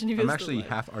imagine he was I'm still actually alive.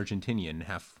 half Argentinian,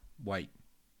 half white,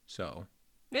 so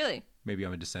Really? maybe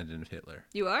I'm a descendant of Hitler.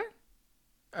 You are?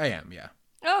 I am, yeah.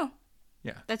 Oh.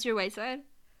 Yeah. That's your white side?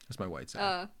 That's my white side.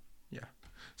 Uh, Yeah.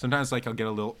 Sometimes like I'll get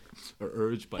a little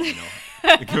urge, but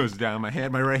it goes down.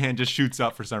 My right hand just shoots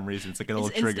up for some reason. It's like a little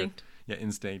It's trigger. instinct. Yeah,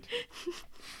 instinct.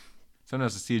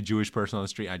 Sometimes I see a Jewish person on the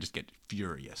street, I just get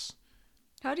furious.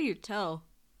 how do you tell?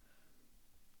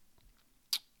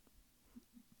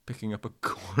 Picking up a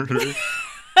quarter.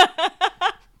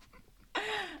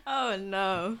 Oh,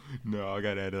 no. No, I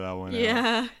gotta edit that one out.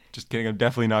 Yeah. Just kidding. I'm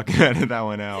definitely not gonna edit that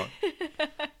one out.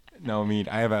 No, I mean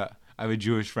I have a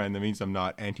Jewish friend. That means I'm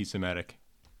not anti-Semitic.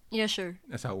 Yeah, sure.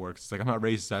 That's how it works. It's like I'm not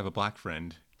racist. I have a black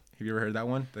friend. Have you ever heard that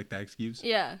one? Like that excuse?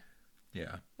 Yeah.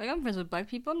 Yeah. Like, I'm friends with black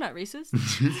people. I'm not racist.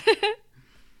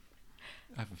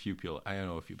 I have a few people. I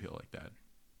know a few people like that.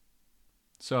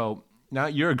 So now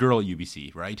you're a girl at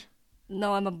UBC, right?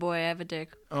 No, I'm a boy. I have a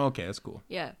dick. Oh, okay, that's cool.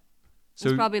 Yeah. So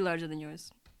It's probably larger than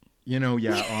yours.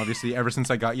 yeah, obviously, ever since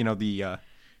I got the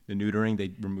neutering,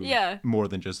 they removed Yeah. more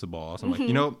than just the balls. I'm like,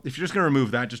 if you're just gonna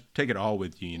remove that, just take it all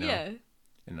with you, Yeah.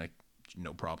 and like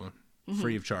no problem,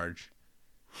 free of charge.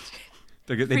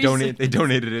 They Free donate. They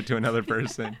donated it to another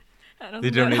person. I don't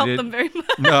They think that would help donated- them very much.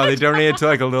 No, they donated it to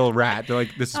like a little rat. They're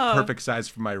like, this is Oh. perfect size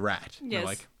for my rat. And they're Yes.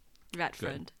 like, Rat Good.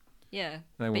 friend. Yeah. and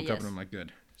I but woke up yes, and I'm like, good.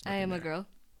 There's I nothing am a there. girl.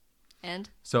 And?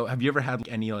 So have you ever had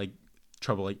like, any like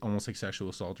trouble, like almost like sexual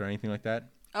assault or anything like that?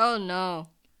 Oh, no.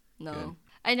 No. Good.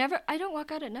 I don't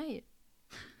walk out at night.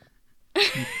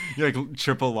 You like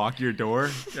triple lock your door,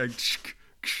 like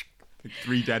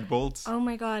 3 deadbolts. Oh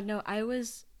my god, no.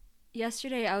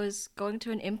 Yesterday I was going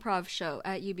to an improv show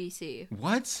at UBC.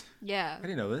 What? Yeah. I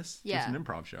didn't know this. Yeah. It's an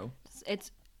improv show.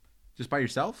 It's Just by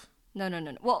yourself? no.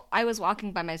 Well, I was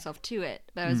walking by myself to it,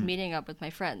 but I was meeting up with my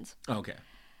friends, Oh, okay.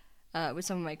 with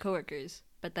some of my coworkers.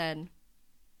 But then,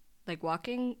 like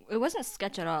walking, it wasn't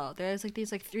sketch at all. There was like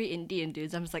these like 3 Indian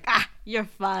dudes. I'm just like, you're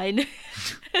fine.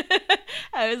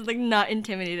 I was like not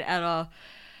intimidated at all.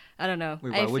 I don't know.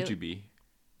 Wait, why would you be?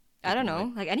 I don't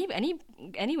know. Like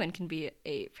anyone can be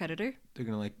a predator. They're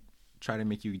gonna like try to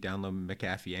make you download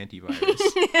McAfee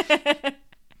antivirus.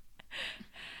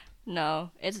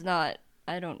 No, it's not.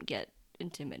 I don't get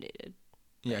intimidated.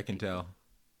 Yeah, I can tell.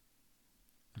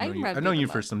 I can I've rev known you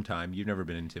people for up. some time. You've never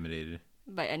been intimidated.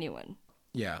 By anyone.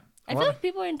 Yeah. I feel like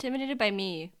people are intimidated by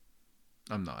me.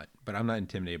 I'm not, but I'm not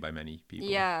intimidated by many people.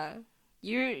 Yeah.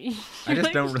 You're I just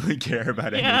like- don't really care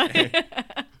about Yeah. anything.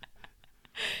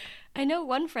 I know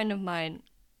one friend of mine,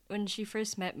 when she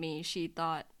first met me, she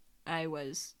thought I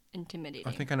was intimidating.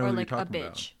 I think I know or who you're like talking a bitch.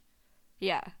 about.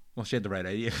 Yeah. Well, she had the right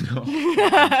idea. No.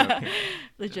 I'm joking.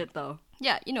 Legit though.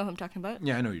 Yeah, you know who I'm talking about.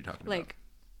 Yeah, I know what you're talking about. Like,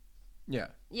 Yeah.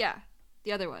 yeah.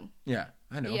 The other one. Yeah,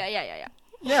 I know. Yeah.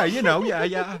 Yeah, you know.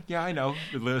 Yeah, I know.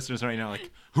 The listeners right now are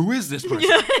like, who is this person?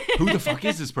 Who the fuck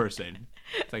is this person?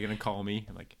 Is they gonna call me?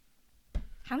 I'm like,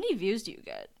 How many views do you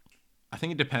get? I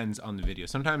think it depends on the video.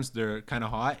 Sometimes they're kind of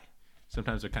hot.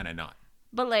 Sometimes they're kind of not.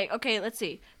 But like, okay, let's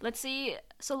see.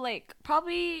 So like,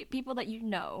 probably people that you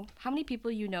know. How many people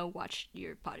you know watch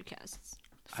your podcasts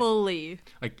fully?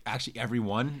 Like actually,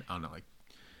 everyone. I don't know. Like,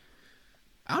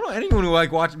 I don't know anyone who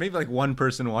like watch. Maybe like one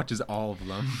person watches all of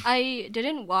them. I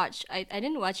didn't watch. I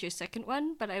didn't watch your second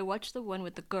one, but I watched the one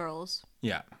with the girls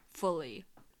Yeah. fully.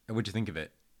 What'd you think of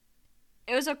it?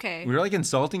 It was okay. We were like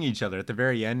insulting each other at the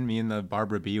very end. Me and the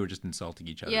Barbara B were just insulting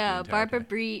each other. Yeah, the entire Barbara time.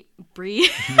 Brie.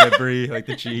 Yeah, Brie, like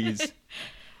the cheese.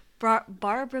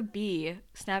 Barbara B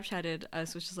Snapchatted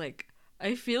us, which is like,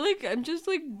 I feel like I'm just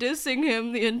like dissing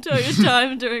him the entire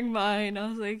time during mine. I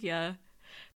was like, yeah.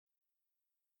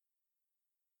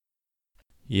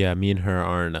 Yeah, me and her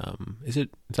aren't. Is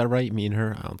that right? Me and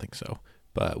her? I don't think so.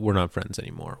 But we're not friends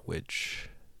anymore, which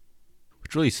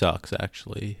really sucks.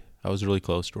 Actually, I was really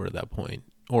close to her at that point,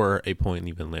 or a point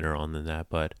even later on than that.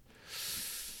 But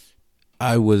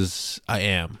I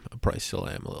probably still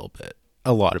am a little bit,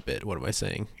 a lot of bit. What am I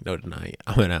saying? No deny,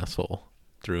 I'm an asshole.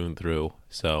 through and through.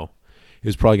 So it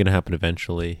was probably going to happen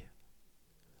eventually.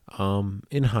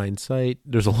 In hindsight,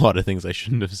 there's a lot of things I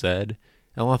shouldn't have said,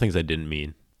 and a lot of things I didn't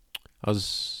mean. It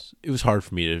was hard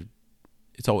for me to,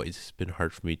 it's always been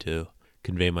hard for me to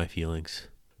convey my feelings.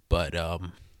 But I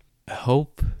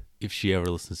hope if she ever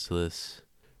listens to this,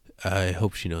 I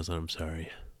hope she knows that I'm sorry.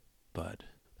 But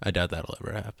I doubt that'll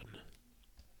ever happen.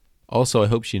 Also, I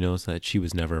hope she knows that she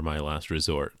was never my last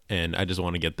resort, and I just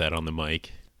want to get that on the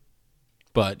mic.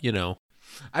 But, you know,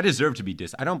 I deserve to be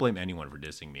dissed. I don't blame anyone for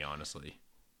dissing me, honestly.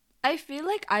 I feel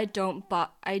like I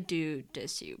do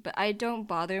diss you, but I don't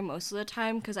bother most of the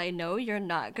time because I know you're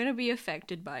not going to be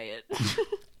affected by it.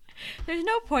 There's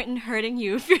no point in hurting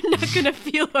you if you're not going to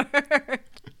feel hurt.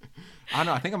 I don't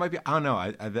know. I think I might be, I don't know.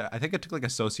 I think I took like a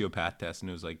sociopath test and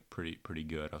it was like pretty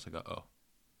good. I was like,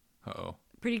 uh-oh.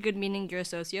 Pretty good meaning you're a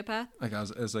sociopath? Like it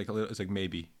was like a little, it's like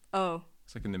maybe. Oh.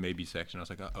 It's like in the maybe section. I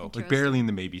was like, uh-oh. Like Interesting. barely in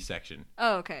the maybe section.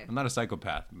 Oh, okay. I'm not a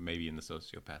psychopath, maybe in the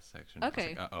sociopath section. Okay. I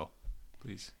was like, uh-oh.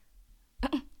 Please.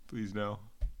 Please no.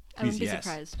 I wouldn't Please be yes.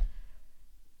 surprised.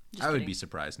 Just I would kidding. be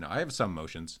surprised. No, I have some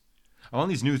emotions. I'm on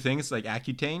these new things like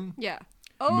Accutane. Yeah.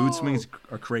 Oh. Mood swings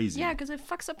are crazy. Yeah, because it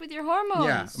fucks up with your hormones.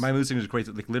 Yeah, my mood swings are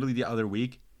crazy. Like literally the other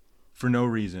week, for no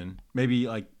reason. Maybe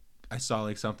like I saw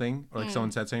like something or like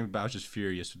someone said something, but I was just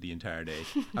furious the entire day.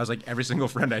 I was like, every single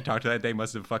friend I talked to that day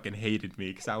must have fucking hated me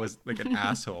because I was like an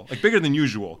asshole. Like bigger than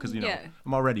usual because, you know, Yeah.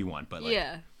 I'm already one, but like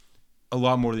Yeah. a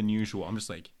lot more than usual. I'm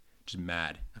just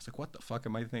mad. I was like, what the fuck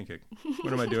am I thinking?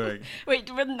 What am I doing? Wait,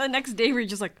 when the next day were you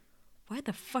just like, why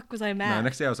the fuck was I mad? No, the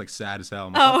next day I was like sad as hell.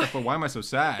 I'm like, what the fuck? Why am I so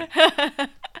sad?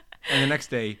 And the next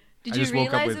day, Did I you just woke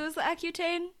up realize with, it was the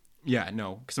Accutane? yeah,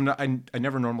 no, because I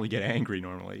never normally get angry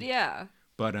normally. Yeah.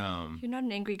 But You're not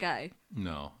an angry guy.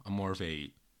 no, I'm more of a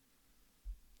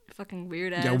Fucking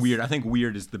weird ass. yeah, weird. I think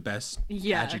weird is the best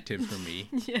Yeah. adjective for me.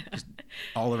 Yeah.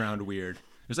 All around weird.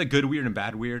 There's like good weird and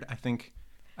bad weird. I think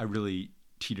I really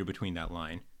teeter between that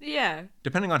line, Yeah.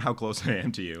 depending on how close I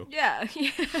am to you. Yeah.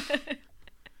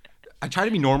 I try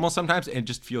to be normal sometimes, and it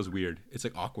just feels weird. It's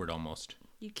like awkward almost.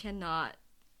 You cannot.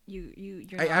 You're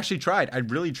I not. actually tried. I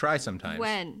really try sometimes.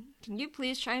 When? Can you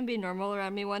please try and be normal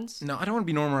around me once? No, I don't want to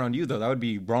be normal around you though. That would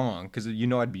be wrong because you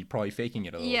know I'd be probably faking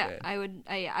it a little Yeah, bit.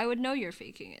 I would know you're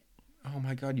faking it. Oh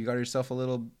my god, you got yourself a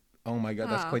little. Oh my god,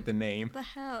 that's Aw. quite the name. The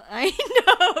hell? I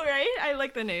know, right? I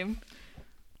like the name.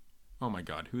 Oh my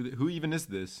god, who even is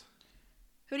this?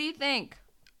 Who do you think?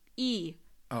 E.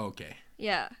 Oh, okay.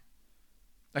 Yeah,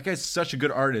 That guy's such a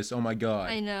good artist. Oh my god.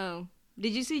 I know.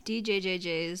 Did you see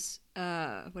DJJJ's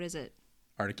what is it?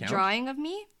 Art account. Drawing of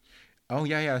me? Oh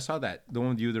yeah, I saw that. The one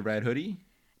with you, with the red hoodie.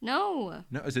 No.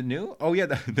 No, is it new? Oh yeah,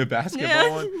 the basketball Yeah.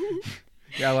 one.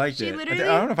 Yeah, I liked She it. literally-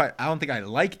 I don't know if I don't think I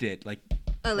liked it. Like.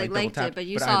 Oh, like double liked tap, it, but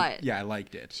you saw it. Yeah, I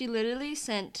liked it. She literally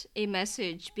sent a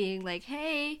message being like,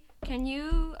 "Hey, can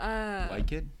you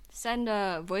Like it? send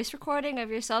a voice recording of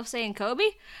yourself saying Kobe?"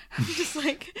 I'm just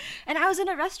like, and I was in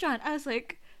a restaurant. I was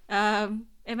like,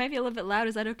 it might be a little bit loud.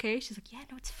 Is that okay? She's like, yeah,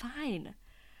 no, it's fine.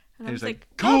 And I was he's like,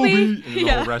 like, Kobe! Kobe! And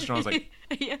the whole restaurant was like,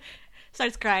 yeah.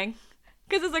 Starts crying.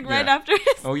 Because it's like right Yeah. after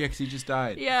his... oh yeah, because he just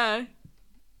died. Yeah.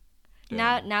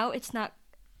 Damn. Now it's not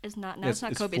it's not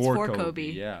Kobe, it's for for Kobe.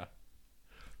 Yeah.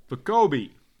 But Kobe.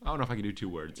 I don't know if I can do two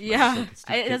words. but Yeah. just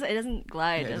It doesn't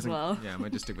glide it as doesn't- well. Yeah, I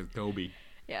might just stick with Kobe.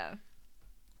 Yeah.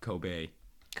 Kobe.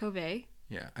 Kobe.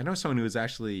 Yeah, I know someone who has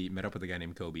actually met up with a guy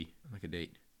named Kobe on like a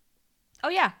date. Oh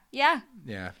yeah. Yeah.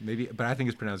 Yeah, maybe, but I think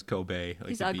it's pronounced Kobe. Like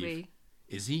He's the beef. ugly.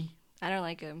 Is he? I don't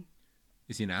like him.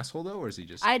 Is he an asshole though, or is he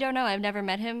just? I don't know. I've never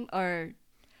met him or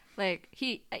like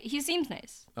he seems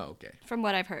nice Oh, okay. from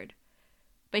what I've heard.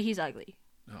 But he's ugly.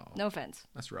 Oh, No offense.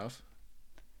 that's rough.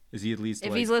 Is he at least?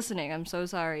 If like, he's listening, I'm so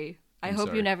sorry. I I'm hope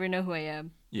sorry. you never know who I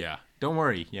am. Yeah, don't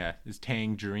worry. Yeah, it's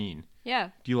tangerine.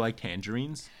 Yeah. Do you like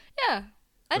tangerines? Yeah.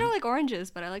 I don't like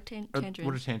oranges, but I like Or, tangerines.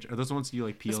 what are tangerines? Are those the ones you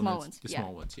like peel? The and small it's- ones. The Yeah.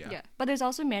 small ones. Yeah. Yeah. But there's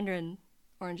also mandarin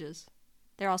oranges.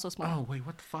 They're also small. Oh wait,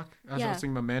 what the fuck? I was Yeah.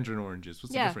 thinking about mandarin oranges.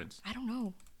 What's yeah. the difference? I don't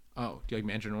know. Oh, do you like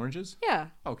mandarin oranges? Yeah.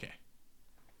 Okay.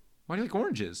 Why do you like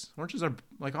oranges? Oranges are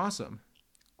like awesome.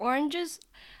 Oranges,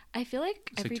 I feel like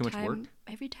It's, like, every too much time work?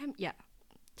 every time yeah.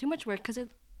 Too much work cuz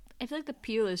I feel like the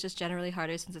peel is just generally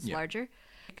harder since it's Yeah. larger.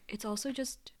 It's also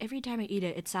just every time I eat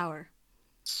it, it's sour.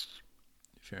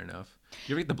 Fair enough.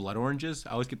 You ever get the blood oranges?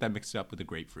 I always get that mixed up with the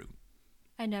grapefruit.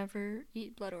 I never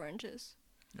eat blood oranges.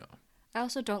 No. I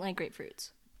also don't like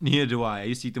grapefruits. Neither do I. I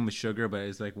used to eat them with sugar, but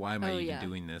it's like, why am I Oh, even yeah.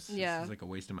 doing this? Yeah. This is like a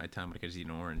waste of my time, but I could just eat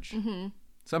an orange. Mm-hmm.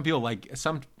 Some people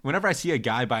whenever I see a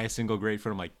guy buy a single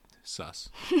grapefruit, I'm like, sus.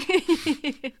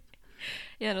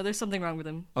 Yeah, no, there's something wrong with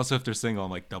them. Also, if they're single,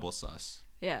 I'm like, double sus.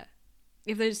 Yeah.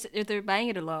 If they're buying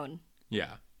it alone.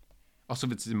 Yeah. Also,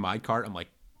 if it's in my cart, I'm like,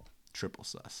 triple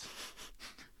sus.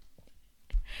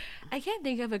 I can't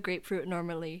think of a grapefruit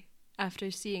normally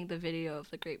after seeing the video of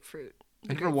the grapefruit.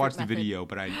 I never watched the video,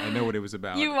 but I know what it was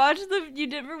about. You watched the? You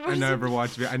never watched? I never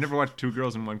watched it. I never watched Two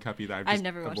Girls in One Cup either. I've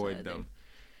never watched avoid that them.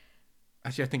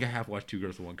 Actually, I think I have watched Two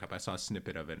Girls in One Cup. I saw a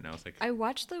snippet of it, and I was like, I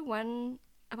watched the one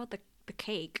about the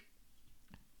cake.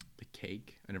 The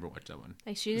cake? I never watched that one.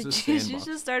 Like she It's a just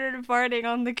sandbox. started farting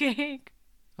on the cake.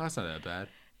 Oh, that's not that bad.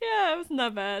 Yeah, it wasn't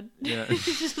that bad. Yeah.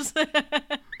 Just,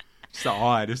 It's so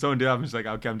odd. If someone did, I'm just like,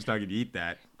 okay, I'm just not gonna eat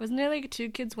that. wasn't there like Two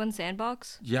Kids, One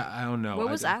Sandbox? Yeah, I don't know. What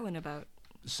was that one about?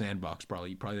 Sandbox,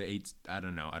 probably. Probably eight. I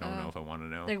don't know. I don't know if I want to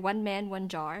know. Like one man, one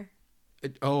jar. I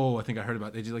think I heard about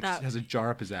it. They just like That- has a jar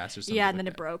up his ass or something. Yeah, and like then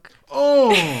it that. broke.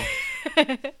 Oh,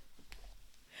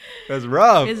 that's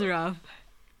rough. It's rough.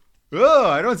 Oh,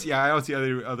 I don't see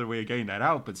other way of getting that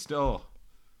out, but still.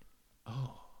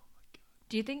 Oh,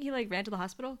 Do you think he like ran to the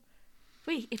hospital?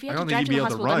 Wait, if he had I to don't drive think to he'd the be able to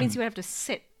hospital, that run. means he would have to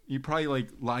sit. he probably like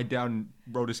lied down, and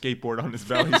rode a skateboard on his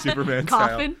belly, Superman style.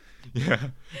 Coffin? Yeah.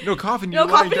 No coffin. No,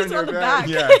 You're lying Coffin's down on the your back.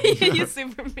 Yeah. He's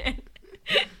Superman.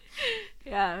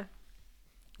 Yeah.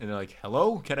 And they're like,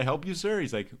 "Hello, can I help you, sir?"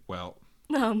 He's like, "Well."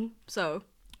 So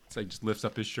It's like just lifts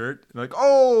up his shirt. And like,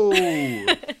 oh.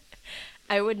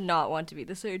 I would not want to be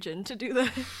the surgeon to do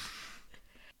that. Would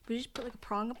you just put like a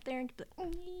prong up there and be like,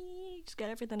 just get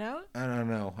everything out? I don't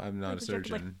know. I'm not a Would you have to,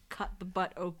 surgeon. like, cut the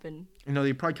butt open. No,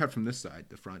 they probably cut from this side,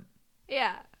 the front.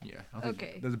 Yeah. Yeah. I don't think-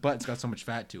 Okay. The butt's got so much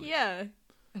fat to it. Yeah.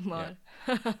 Come on.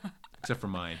 Except for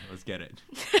mine. Let's get it.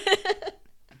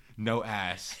 No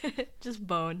ass. Just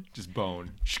bone. Just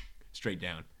bone. Straight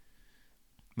down.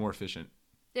 More efficient.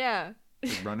 Yeah.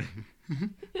 Just running.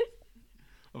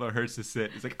 Although it hurts to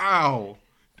sit. It's like, ow!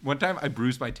 One time I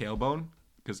bruised my tailbone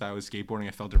because I was skateboarding.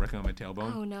 I fell directly on my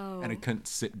tailbone. Oh, no. And I couldn't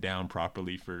sit down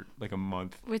properly for like a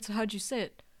month. Wait, so how'd you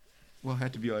sit? Well, I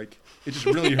had to be like, it just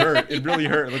really hurt. It really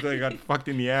hurt. It looked like I got fucked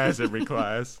in the ass every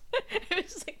class. It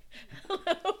was like,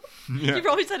 hello. Yeah. You've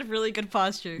always had a really good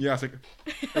posture. Yeah,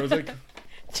 I was like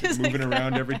Just moving like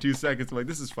around every 2 seconds. I'm like,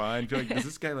 this is fine. I feel like, does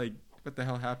this guy like, what the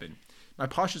hell happened? My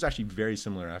posture's actually very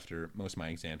similar after most of my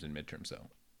exams and midterms, though.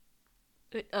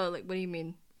 Oh, like, what do you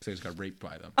mean? Because I just got raped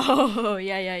by them. Oh,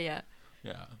 yeah.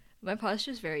 Yeah. My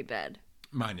posture's very bad.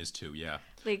 Mine is too, yeah.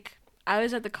 Like, I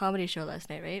was at the comedy show last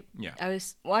night, right? Yeah. I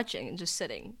was watching and just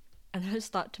sitting. And I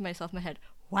just thought to myself in my head,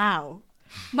 wow,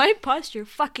 my posture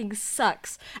fucking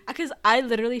sucks. Because I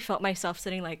literally felt myself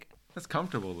sitting like, That's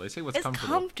comfortable. They say what's it's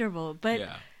comfortable. comfortable. But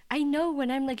Yeah. I know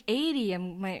when I'm like 80,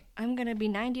 I'm going to be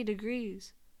 90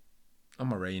 degrees.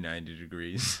 I'm already 90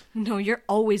 degrees. No, you're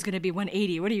always going to be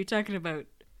 180. What are you talking about?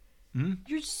 Hmm?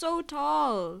 You're so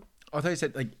tall. Oh, I thought you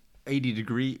said like 80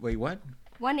 degree. Wait, what?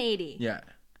 180. Yeah.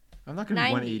 I'm not going to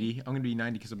be 90. 180. I'm going to be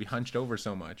 90 because I'll be hunched over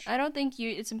so much. I don't think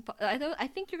I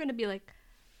think you're going to be like,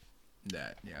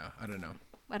 Yeah, I don't know.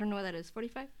 I don't know what that is,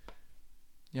 45?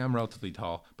 Yeah, I'm relatively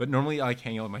tall. But normally I like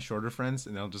hang out with my shorter friends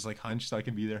and they'll just like hunch so I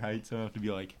can be their height. So I don't have to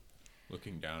be like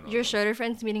looking down on Your them. shorter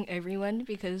friends meaning everyone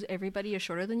because everybody is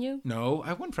shorter than you? No, I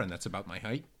have one friend that's about my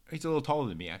height. He's a little taller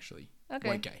than me, actually. Okay.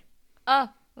 White guy. Oh,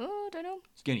 do I know him?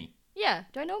 Skinny. Yeah,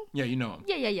 do I know him? Yeah, you know him.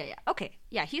 Yeah. Okay.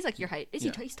 Yeah, he's like your height. Is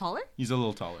Yeah. he's taller? He's a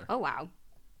little taller. Oh, wow.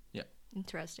 Yeah.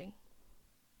 Interesting.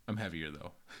 I'm heavier,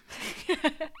 though.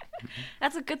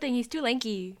 That's a good thing. He's too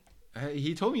lanky.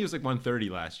 He told me he was like 130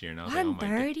 last year. And I was like, oh my God.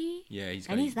 130? Yeah, he's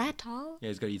got And he's that tall? Yeah,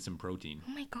 he's got to eat some protein.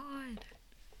 Oh my god.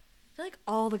 I feel like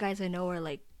all the guys I know are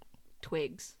like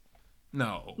twigs.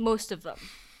 No, Most of them.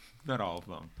 not all of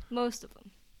them. Most of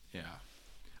them. Yeah.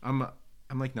 I'm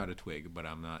like not a twig, but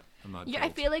I'm not Yeah, I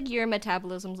built. feel like your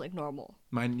metabolism's like normal.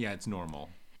 Mine, yeah, it's normal.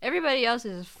 Everybody else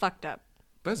is fucked up.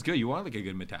 But it's good. You want like a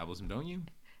good metabolism, don't you?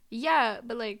 Yeah,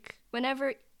 but like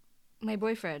whenever my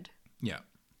boyfriend Yeah.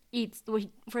 eats, well,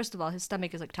 first of all, his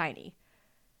stomach is like tiny.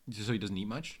 Just so he doesn't eat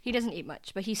much? He doesn't eat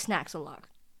much, but he snacks a lot.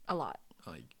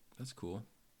 Like, that's cool.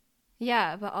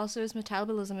 Yeah, but also his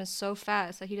metabolism is so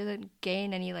fast that he doesn't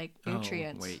gain any like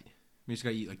nutrients. Oh, wait. We just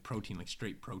gotta eat like protein, like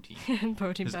straight protein.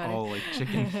 Protein Just powder. all like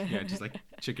chicken. Yeah, just like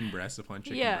chicken breasts upon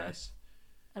chicken Yeah. breasts.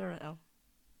 I don't know.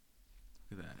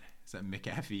 Look at that. Is that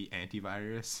McAfee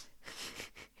antivirus?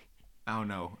 I don't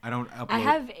know. I don't upload. I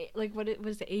have like what it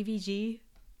was the AVG.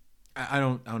 I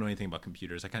don't know anything about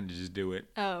computers. I kind of just do it.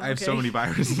 Oh, I have so okay. many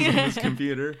viruses on this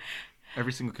computer.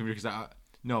 Every single computer. Because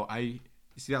you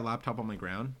see that laptop on my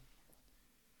ground?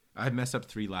 I've messed up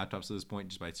 3 laptops at this point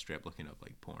just by straight up looking up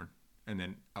like porn. And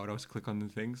then I would always click on the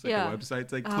things, like Yeah. the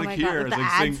websites, like Oh click my here. God, It's with like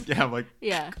the saying, ads. yeah, I'm like,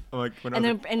 Yeah. I'm like when And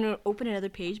I was then and open another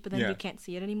page, but then Yeah. you can't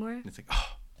see it anymore. it's like,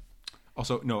 oh.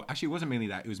 Also, no, actually, it wasn't mainly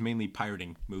that. It was mainly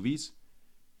pirating movies.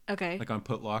 Okay. like on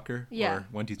Put Locker Yeah. or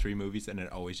 123 movies, and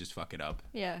it always just fuck it up.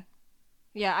 Yeah.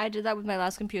 Yeah, I did that with my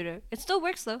last computer. It still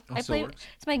works though. Oh, I still play. works?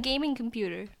 It's my gaming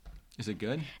computer. Is it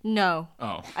good? No,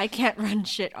 Oh. I can't run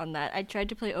shit on that. I tried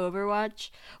to play Overwatch.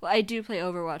 Well, I do play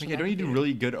Overwatch. Okay, on that don't you do computer.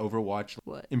 really good Overwatch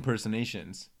What?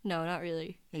 impersonations? No, not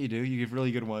really. Yeah, you do. You give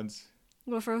really good ones.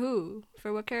 Well, for who?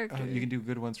 For what character? You can do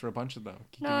good ones for a bunch of them.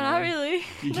 Can you No, give me not one? really.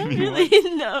 Can you Not give me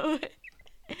really. No.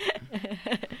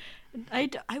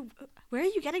 Where are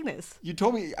you getting this? You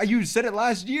told me. You said it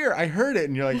last year. I heard it,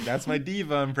 and you're like, "That's my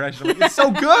diva impression." I'm like, it's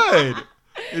so good.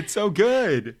 It's so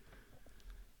good.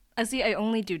 See, I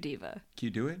only do diva. Can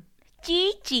you do it?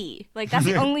 Gigi. Like that's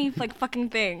the only like fucking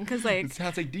thing. Cause like It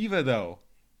sounds like diva though.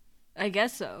 I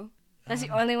guess so. That's the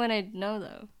only one I know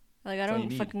though. Like I all you don't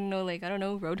need. fucking know. Like I don't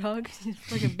know Roadhog. He's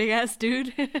like a big ass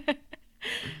dude.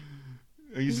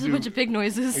 I used Just to a bunch of pig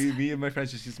noises. me and my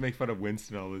friends just used to make fun of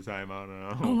Winston all the time. I don't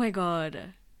know. Oh my god.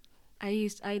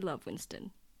 I love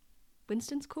Winston.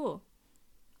 Winston's cool.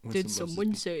 Winston Did loves someone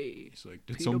his say? He's like,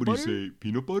 did peanut somebody butter? say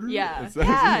peanut butter? Yeah. That's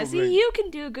Yeah. the See, thing. you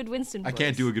can do a good Winston. I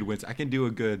can't voice. do a good Winston. I can do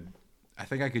a good. I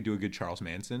think I could do a good Charles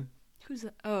Manson. Who's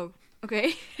that? Oh,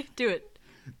 okay. Do it.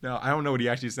 No, I don't know what he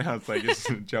actually sounds like. It's just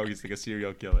a joke. He's like a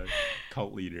serial killer,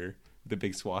 cult leader, with a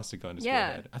big swastika on his Yeah.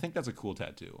 forehead. I think that's a cool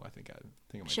tattoo. I think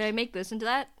I might. Should I make this into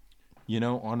that? You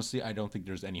know, honestly, I don't think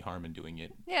there's any harm in doing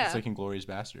it. Yeah. It's like Inglourious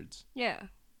Bastards. Yeah.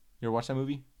 You ever watch that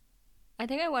movie? I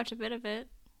think I watched a bit of it.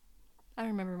 I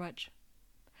don't remember much.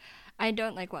 I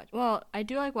don't like watch. Well, I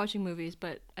do like watching movies,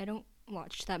 but I don't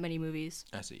watch that many movies.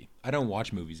 I see. I don't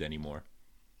watch movies anymore.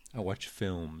 I watch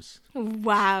films.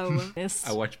 Wow. Yes.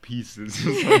 I watch pieces.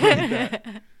 Something like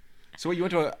that. So wait, you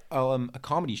went to a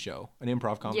comedy show, an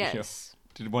improv comedy show. Yes.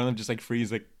 Did one of them just like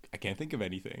freeze? Like, I can't think of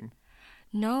anything.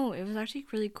 No, it was actually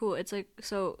really cool. It's like,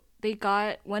 so they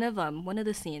got one of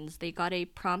the scenes, they got a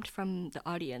prompt from the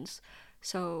audience.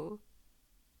 So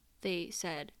they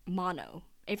said mono.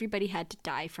 Everybody had to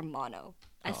die from mono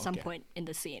at some okay. point in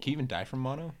the scene. Can you even die from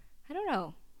mono? I don't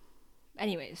know.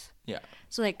 Anyways, Yeah.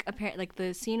 so like apparently, like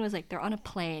the scene was like they're on a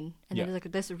plane and Yeah. there's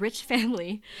like this rich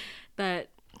family that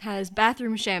has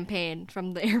bathroom champagne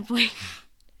from the airplane,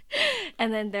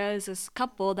 and then there's this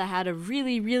couple that had a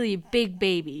really really big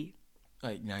baby.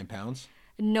 Like 9 pounds?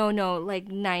 No, like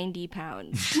 90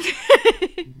 pounds.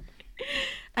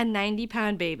 A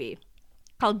 90-pound baby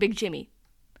called Big Jimmy.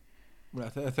 Well,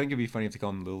 I think it'd be funny if they call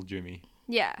him Little Jimmy.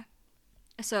 Yeah.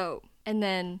 So, and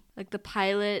then like the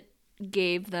pilot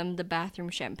gave them the bathroom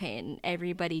champagne and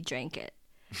everybody drank it.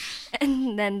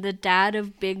 And then the dad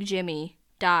of Big Jimmy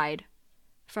died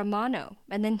from mono.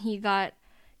 And then he got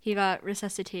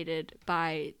resuscitated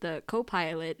by the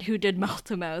co-pilot who did mouth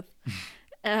to mouth.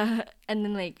 And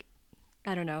then like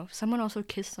I don't know, someone also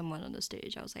kissed someone on the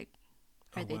stage. I was like,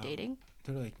 are they wow. dating?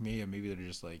 They're like, maybe they're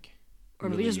just like. Or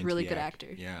maybe just into really the good act.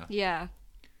 actors. Yeah. Yeah.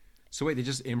 So wait, they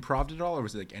just improv'd it all, or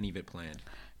was it like any of it planned?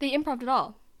 They improv'd it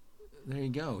all. There you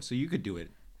go. So you could do it.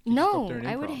 You just go up No, there and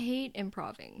I would improv. hate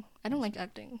improving. I don't like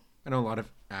acting. I know a lot of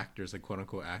actors, like quote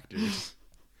unquote actors.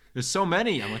 There's so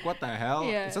many. I'm like, what the hell?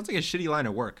 Yeah. It sounds like a shitty line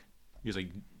of work. He's like,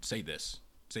 say this,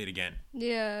 say it again.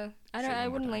 Yeah, Say it I one more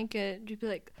wouldn't time. like it. Just be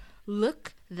like,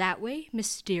 look that way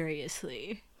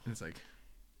mysteriously. And it's like,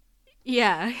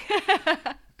 Yeah.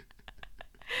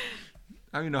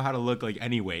 I don't even know how to look like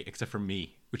anyway, except for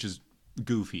me, which is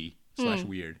goofy /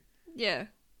 weird. Yeah.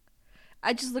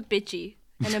 I just look bitchy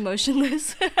and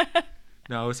emotionless.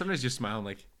 No, sometimes you're smiling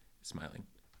like smiling,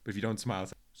 but if you don't smile,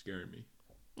 it's scaring me.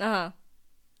 Uh-huh.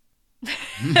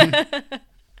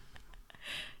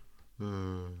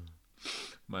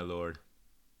 My lord.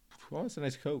 Well, that's a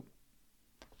nice coat.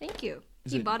 Thank you.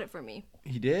 Is He it- bought it for me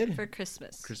He did? for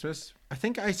Christmas. Christmas? I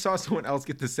think I saw someone else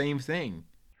get the same thing.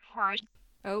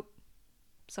 Oh,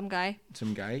 some guy.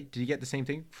 Some guy. Did he get the same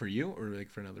thing for you or like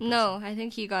for another person? No, I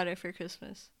think he got it for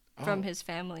Christmas from Oh. his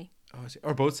family. Oh, I see.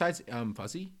 Are both sides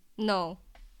fuzzy? No.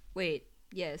 Wait.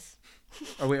 Yes.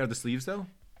 Oh, wait, are the sleeves though?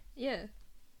 Yeah.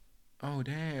 Oh,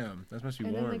 damn. That must be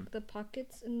And warm. then like the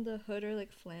pockets in the hood are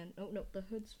like flan. Oh no, the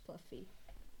hood's fluffy.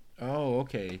 Oh,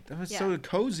 okay. That was Yeah. so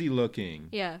cozy looking.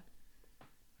 Yeah.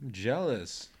 I'm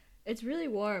jealous. It's really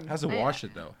warm. How's it wash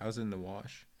it though? How's it in the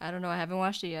wash? I don't know. I haven't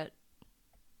washed it yet.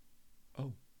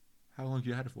 Oh, how long have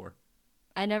you had it for?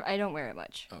 I don't wear it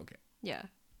much. Oh, okay. Yeah.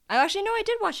 I actually know I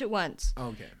did wash it once Oh,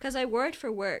 okay. because I wore it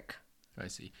for work. I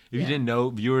see. If you Yeah. didn't know,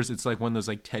 viewers, it's like one of those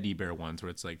like teddy bear ones where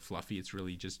it's like fluffy. It's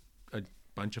really just a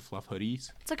bunch of fluff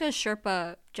hoodies. It's like a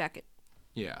Sherpa jacket,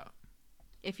 Yeah.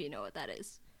 if you know what that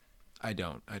is. I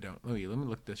don't. Oh, yeah, let me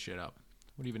look this shit up.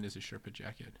 What even is a Sherpa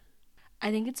jacket?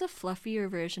 I think it's a fluffier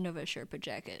version of a Sherpa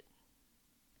jacket.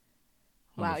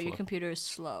 On the Wow, your fluff. computer is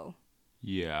slow.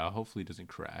 Yeah, hopefully it doesn't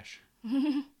crash.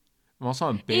 I'm also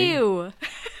on Bing. Ew.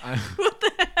 I, What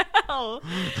the hell?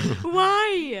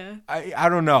 Why? I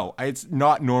don't know. It's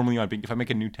not normally on Bing. If I make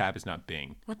a new tab, it's not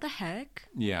Bing. What the heck?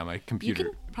 Yeah, my You computer.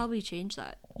 can probably change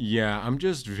that. Yeah, I'm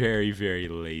just very, very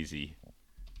lazy.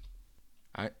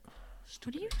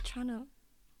 What are you trying to...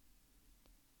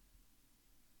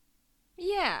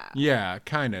 Yeah. Yeah,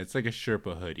 kind of. It's like a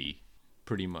Sherpa hoodie,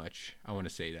 pretty much. I want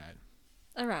to say that.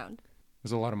 Around.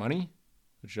 Was it a lot of money?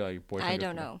 Or should your boyfriend I go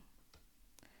don't for it? know.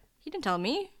 He didn't tell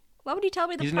me. Why would he tell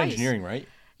me the He's price? in engineering, right?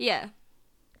 Yeah.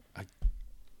 My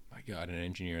God, an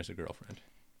engineer has a girlfriend.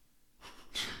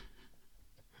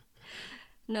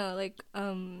 No, like,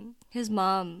 his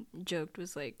mom joked,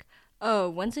 was like, oh,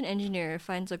 once an engineer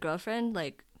finds a girlfriend,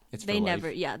 like, It's they for never,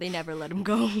 life. yeah, they never let him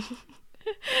go.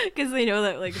 Because they know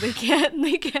that, like, they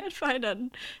can't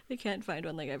find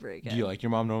one, like, ever again. Do you like your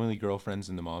mom? Normally, girlfriends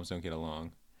and the moms don't get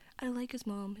along. I like his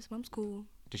mom. His mom's cool.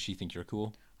 Does she think you're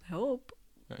cool? I hope.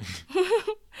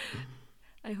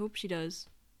 I hope she does.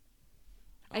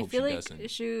 I hope feel she like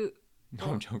doesn't. she... No,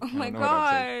 I'm joking. Oh I my don't know what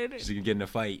I'm saying. God. She's gonna get in a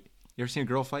fight. You ever seen a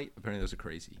girl fight? Apparently, those are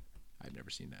crazy. I've never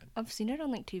seen that. I've seen it on,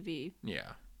 like, TV. Yeah.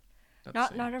 the Not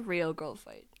same. not a real girl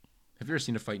fight. Have you ever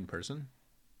seen a fight in person?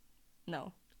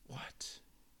 No. What?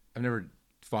 I've never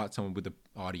fought someone with the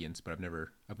audience, but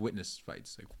I've witnessed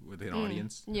fights like with an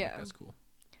audience. I'm like, yeah. that's cool.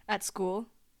 At school?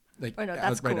 Like Oh, no,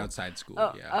 that's right cool. outside school.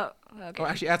 Oh, Yeah. oh, okay. Oh,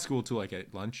 actually, at school too. Like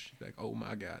at lunch, like, oh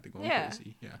my God, they're going Yeah.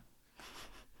 crazy. Yeah.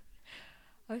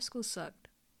 Our school sucked.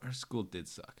 Our school did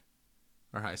suck.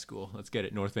 Our high school. Let's get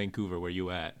it. North Vancouver, where you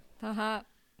at? Haha.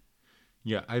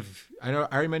 Yeah, I know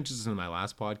I already mentioned this in my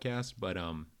last podcast, but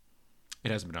it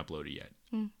hasn't been uploaded yet.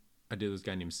 I did this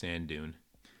guy named Sand Dune.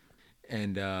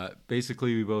 And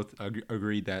basically we both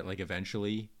agreed that like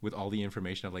eventually with all the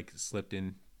information I've like slipped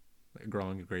in like,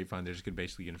 growing a grapevine, they're just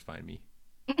basically gonna find me.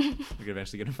 They're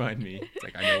eventually gonna find me. It's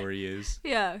like I know where he is.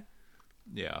 Yeah.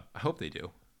 Yeah. I hope they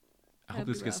do. I hope That'd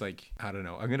be this gets rough. like I don't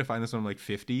know. I'm gonna find this when I'm like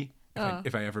 50.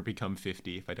 If I ever become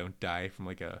 50, if I don't die from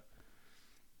like a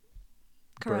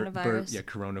Coronavirus.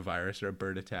 coronavirus or a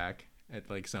bird attack at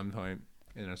like some point.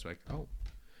 And I was like, oh,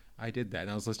 I did that.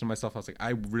 And I was listening to myself. I was like,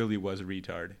 I really was a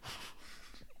retard.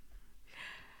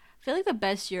 I feel like the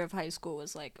best year of high school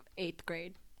was like 8th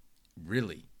grade.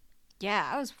 Really? Yeah,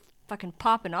 I was fucking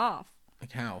popping off.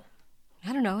 Like how?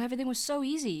 I don't know, everything was so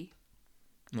easy.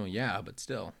 No, yeah, but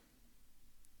still.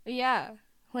 Yeah.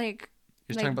 Like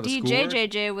You're talking about the DJ schoolwork?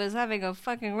 JJ was having a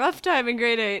fucking rough time in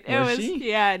grade 8. Was she?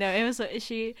 Yeah, no, it was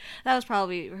that was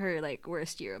probably her like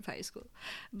worst year of high school.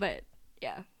 But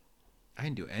yeah. I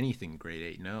didn't do anything in grade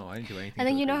 8. No, I didn't do anything. And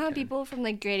then till you know grade how 10. people from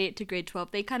like grade 8 to grade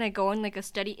 12, they kind of go on like a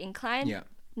steady incline? Yeah.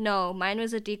 No, mine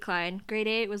was a decline. Grade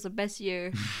 8 was the best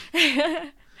year.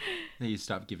 Then you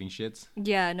stopped giving shits.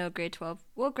 Yeah, no, grade 12.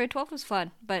 Well, grade 12 was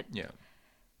fun, but Yeah.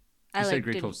 I You like said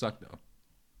grade didn't. 12 sucked though.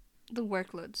 The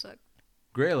workload sucked.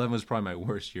 Grade 11 was probably my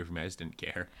worst year for me. I just didn't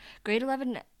care. Grade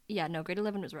 11, yeah, no, grade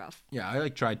 11 was rough. Yeah, I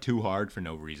like tried too hard for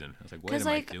no reason. I was like, what Because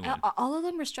am like I doing? all of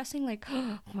them were stressing like,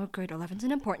 oh, grade 11's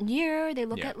an important year. They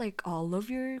look Yeah. at like all of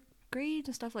your grades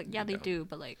and stuff like. Yeah, they don't. do,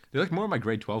 but like, They like more of my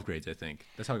grade 12 grades, I think.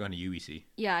 That's how I got into UBC.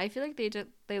 yeah, I feel like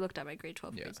they looked at my grade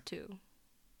 12 Yeah. grades too.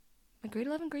 My grade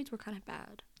 11 grades were kind of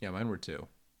bad. Yeah, mine were too.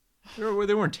 They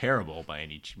weren't terrible by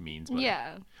any means. But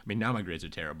Yeah. I mean, now my grades are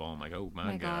terrible. I'm like, oh my,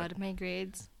 My God. God, my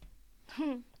grades.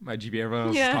 My GPA, everyone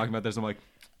else Yeah. is talking about this. I'm like,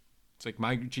 it's like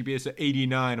my GPA is at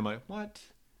 89. I'm like, what?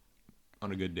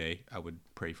 On a good day, I would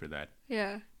pray for that.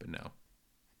 Yeah, But no.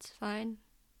 it's fine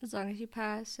as long as you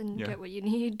pass and Yeah. get what you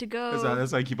need to go.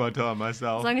 That's what I keep on telling As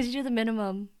myself. long as you do the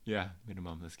minimum. Yeah,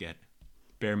 minimum. Let's get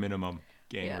bare minimum.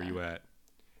 Gang, where Yeah. you at?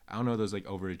 I don't know those like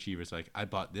overachievers. Like I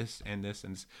bought this and this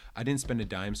and this. I didn't spend a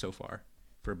dime so far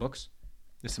for books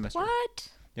this semester. What?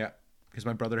 Yeah, because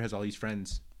my brother has all these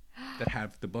friends that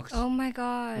have the books, Oh my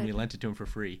and he God. lent it to him for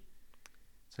free.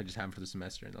 So I just have them for the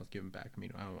semester, and they'll give them back. I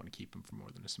mean, I don't want to keep them for more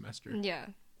than a semester. Yeah.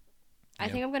 I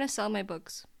Yeah. think I'm gonna sell my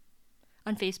books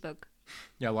on Facebook.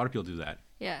 Yeah, a lot of people do that.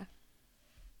 Yeah.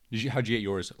 How'd you get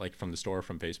yours? Like from the store or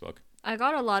from Facebook? I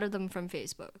got a lot of them from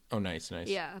Facebook. Oh, nice.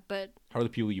 Yeah, but How are the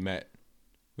people you met?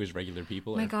 Was regular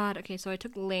people? oh my or- God. Okay, so I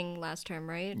took Ling last term,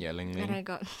 right? Yeah, Ling And Ling. I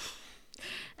got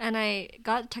and I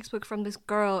got a textbook from this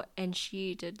girl, and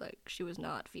she was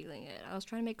not feeling it. I was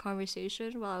trying to make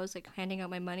conversation while I was like handing out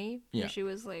my money. Yeah. And she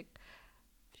was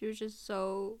just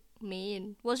so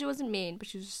mean. Well, she wasn't mean, but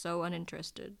she was just so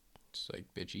uninterested. Just like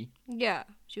bitchy. Yeah,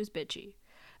 she was bitchy.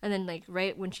 And then like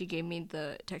right when she gave me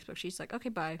the textbook, she's like, "Okay,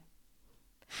 bye."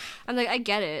 I'm like, I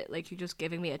get it. Like you're just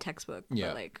giving me a textbook, Yeah.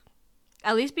 but like,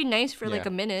 at least be nice for like Yeah.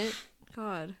 a minute.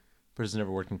 God. Person's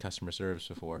never worked in customer service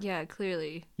before. Yeah,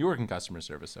 clearly. You work in customer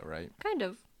service though, right? Kind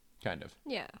of. Kind of.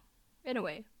 Yeah, in a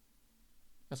way.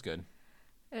 That's good.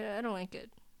 I don't like it,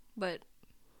 but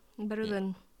better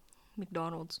than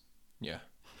McDonald's. Yeah.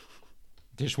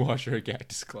 Dishwasher at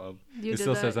Cactus Club. You It did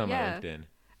still that? says on Yeah. my LinkedIn.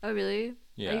 Oh, really?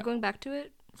 Yeah. Are you going back to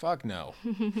it? Fuck no.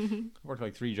 I've worked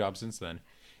like 3 jobs since then,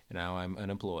 and now I'm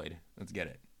unemployed. Let's get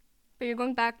it. But you're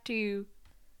going back to...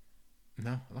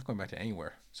 No, I'm not going back to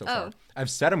anywhere so Oh. far. I've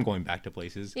said I'm going back to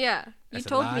places. Yeah, you That's a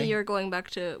told lie. me you're going back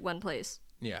to one place.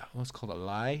 Yeah, well, it's called a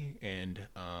lie, and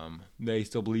they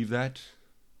still believe that,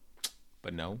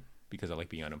 but no, because I like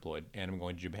being unemployed, and I'm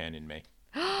going to Japan in May.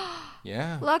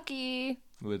 Yeah, Lucky.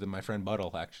 with my friend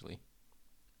Buttle, actually.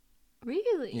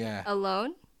 Really? Yeah.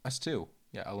 Alone? Us too.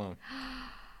 Yeah, alone.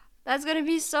 That's gonna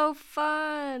be so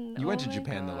fun. You went Oh to my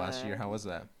Japan the last God. year. How was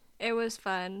that? It was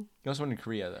fun. You also went to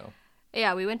Korea, though.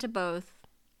 Yeah, we went to both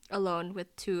alone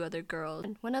with 2 other girls.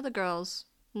 And one of the girls,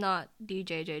 not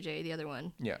DJ JJ, the other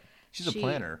one. Yeah, she's a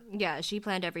planner. Yeah, she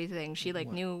planned everything. She like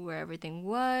knew where everything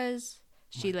was.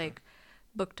 She like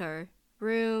booked our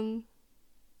room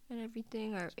and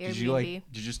everything, our Airbnb.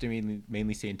 Did you just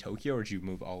mainly stay in Tokyo, or did you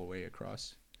move all the way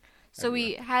across? So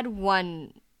we had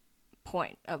one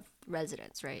point of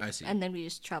residence, right? I see. And then we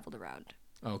just traveled around.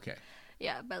 Okay.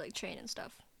 Yeah, by like train and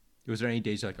stuff. Was there any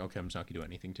days you're like, okay, I'm just not gonna do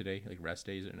anything today, like rest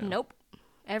days or no? Nope.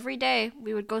 Every day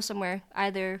we would go somewhere.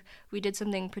 Either we did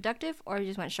something productive or we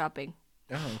just went shopping.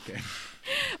 Oh, okay.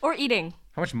 Or eating.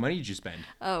 How much money did you spend?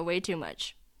 Oh, way too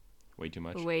much. Way too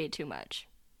much. Way too much.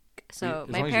 So As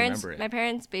my long as you parents remember it. my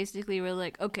parents basically were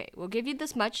like, okay, we'll give you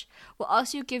this much. We'll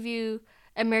also give you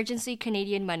emergency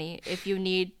Canadian money if you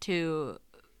need to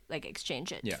like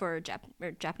exchange it Yeah. for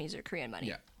Japanese or Korean money.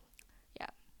 Yeah.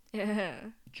 Yeah.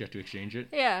 Did you have to exchange it?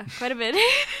 Yeah, quite a bit.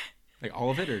 Like all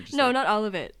of it, or just No, like, not all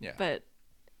of it, Yeah. but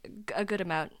a good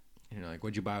amount. like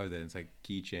what'd you buy with it? It's like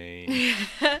keychain.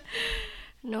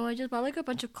 No, I just bought like a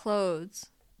bunch of clothes.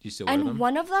 Do you still wear And them?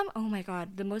 one of them, oh my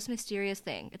god, the most mysterious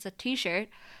thing. It's a t-shirt.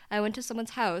 I went to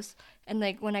someone's house and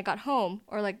like when I got home,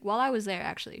 or like while I was there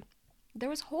actually, there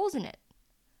was holes in it.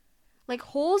 Like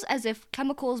holes as if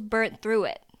chemicals burnt through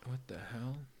it. What the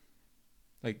hell?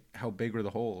 Like how big were the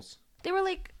holes? They were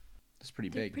like That's pretty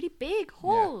they're big. pretty big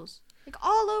holes. Like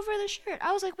all over the shirt.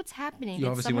 I was like, what's happening? You Did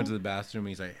obviously went to someone- the bathroom. And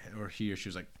he's like, or he or she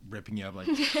was like ripping you up, like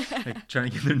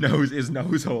trying to get his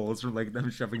nose holes from like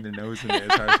them shoving their nose in there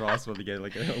as hard as possible to get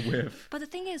like a whiff. But the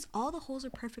thing is, all the holes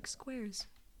are perfect squares.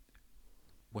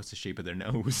 What's the shape of their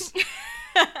nose?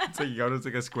 It's like you go to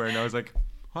like a square nose, like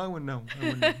I wouldn't know.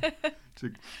 It's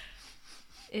like,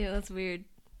 Ew, that's weird.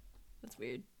 That's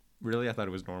weird. really, I thought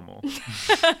it was normal.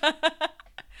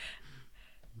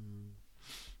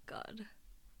 God.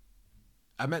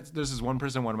 I met there's this one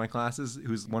person in one of my classes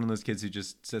who's one of those kids who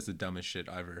just says the dumbest shit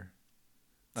ever.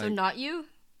 So Like- not you?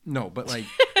 No, but like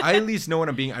I at least know when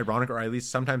I'm being ironic, or at least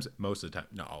sometimes, most of the time,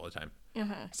 not all the time.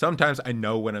 Uh-huh. Sometimes I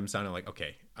know when I'm sounding like,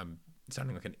 okay, I'm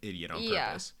sounding like an idiot on Yeah.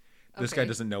 purpose. This guy Okay.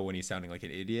 doesn't know when he's sounding like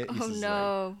an idiot. He's Oh just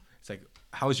no. Like, it's like,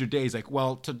 how was your day? He's like,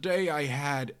 well, today I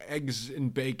had eggs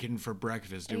and bacon for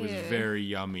breakfast. It was Ew. very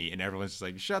yummy. And everyone's just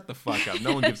like, shut the fuck up.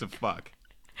 No one gives a fuck.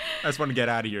 I just want to get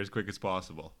out of here as quick as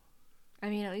possible. I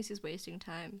mean, at least he's wasting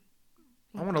time.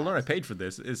 I want to learn. I paid for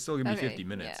this. It's still going to be Okay, 50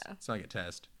 minutes. yeah. It's not like a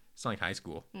test. It's not like high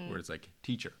school where it's like,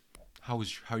 teacher, how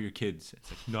are your kids?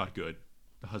 It's like, not good.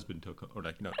 The husband took them. Or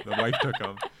like, no, the wife took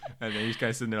them. And then he's kind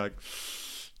of sitting there like,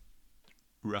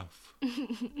 rough.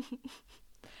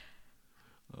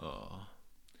 Oh,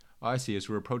 I see. As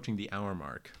we're approaching the hour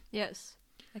mark. Yes,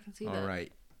 I can see All that.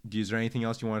 right. Is there anything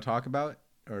else you want to talk about?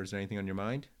 Or is there anything on your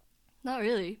mind? Not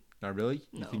really. Not really?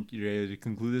 You No. think you're ready to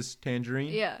conclude this,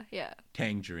 Tangerine? Yeah, yeah.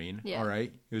 Tangerine. Yeah. All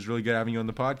right. It was really good having you on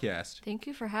the podcast. Thank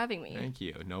you for having me. Thank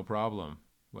you. No problem.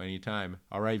 Anytime.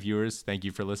 All right, viewers. Thank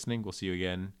you for listening. We'll see you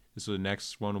again. The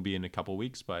next one will be in a couple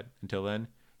weeks, but until then,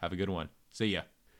 have a good one. See ya.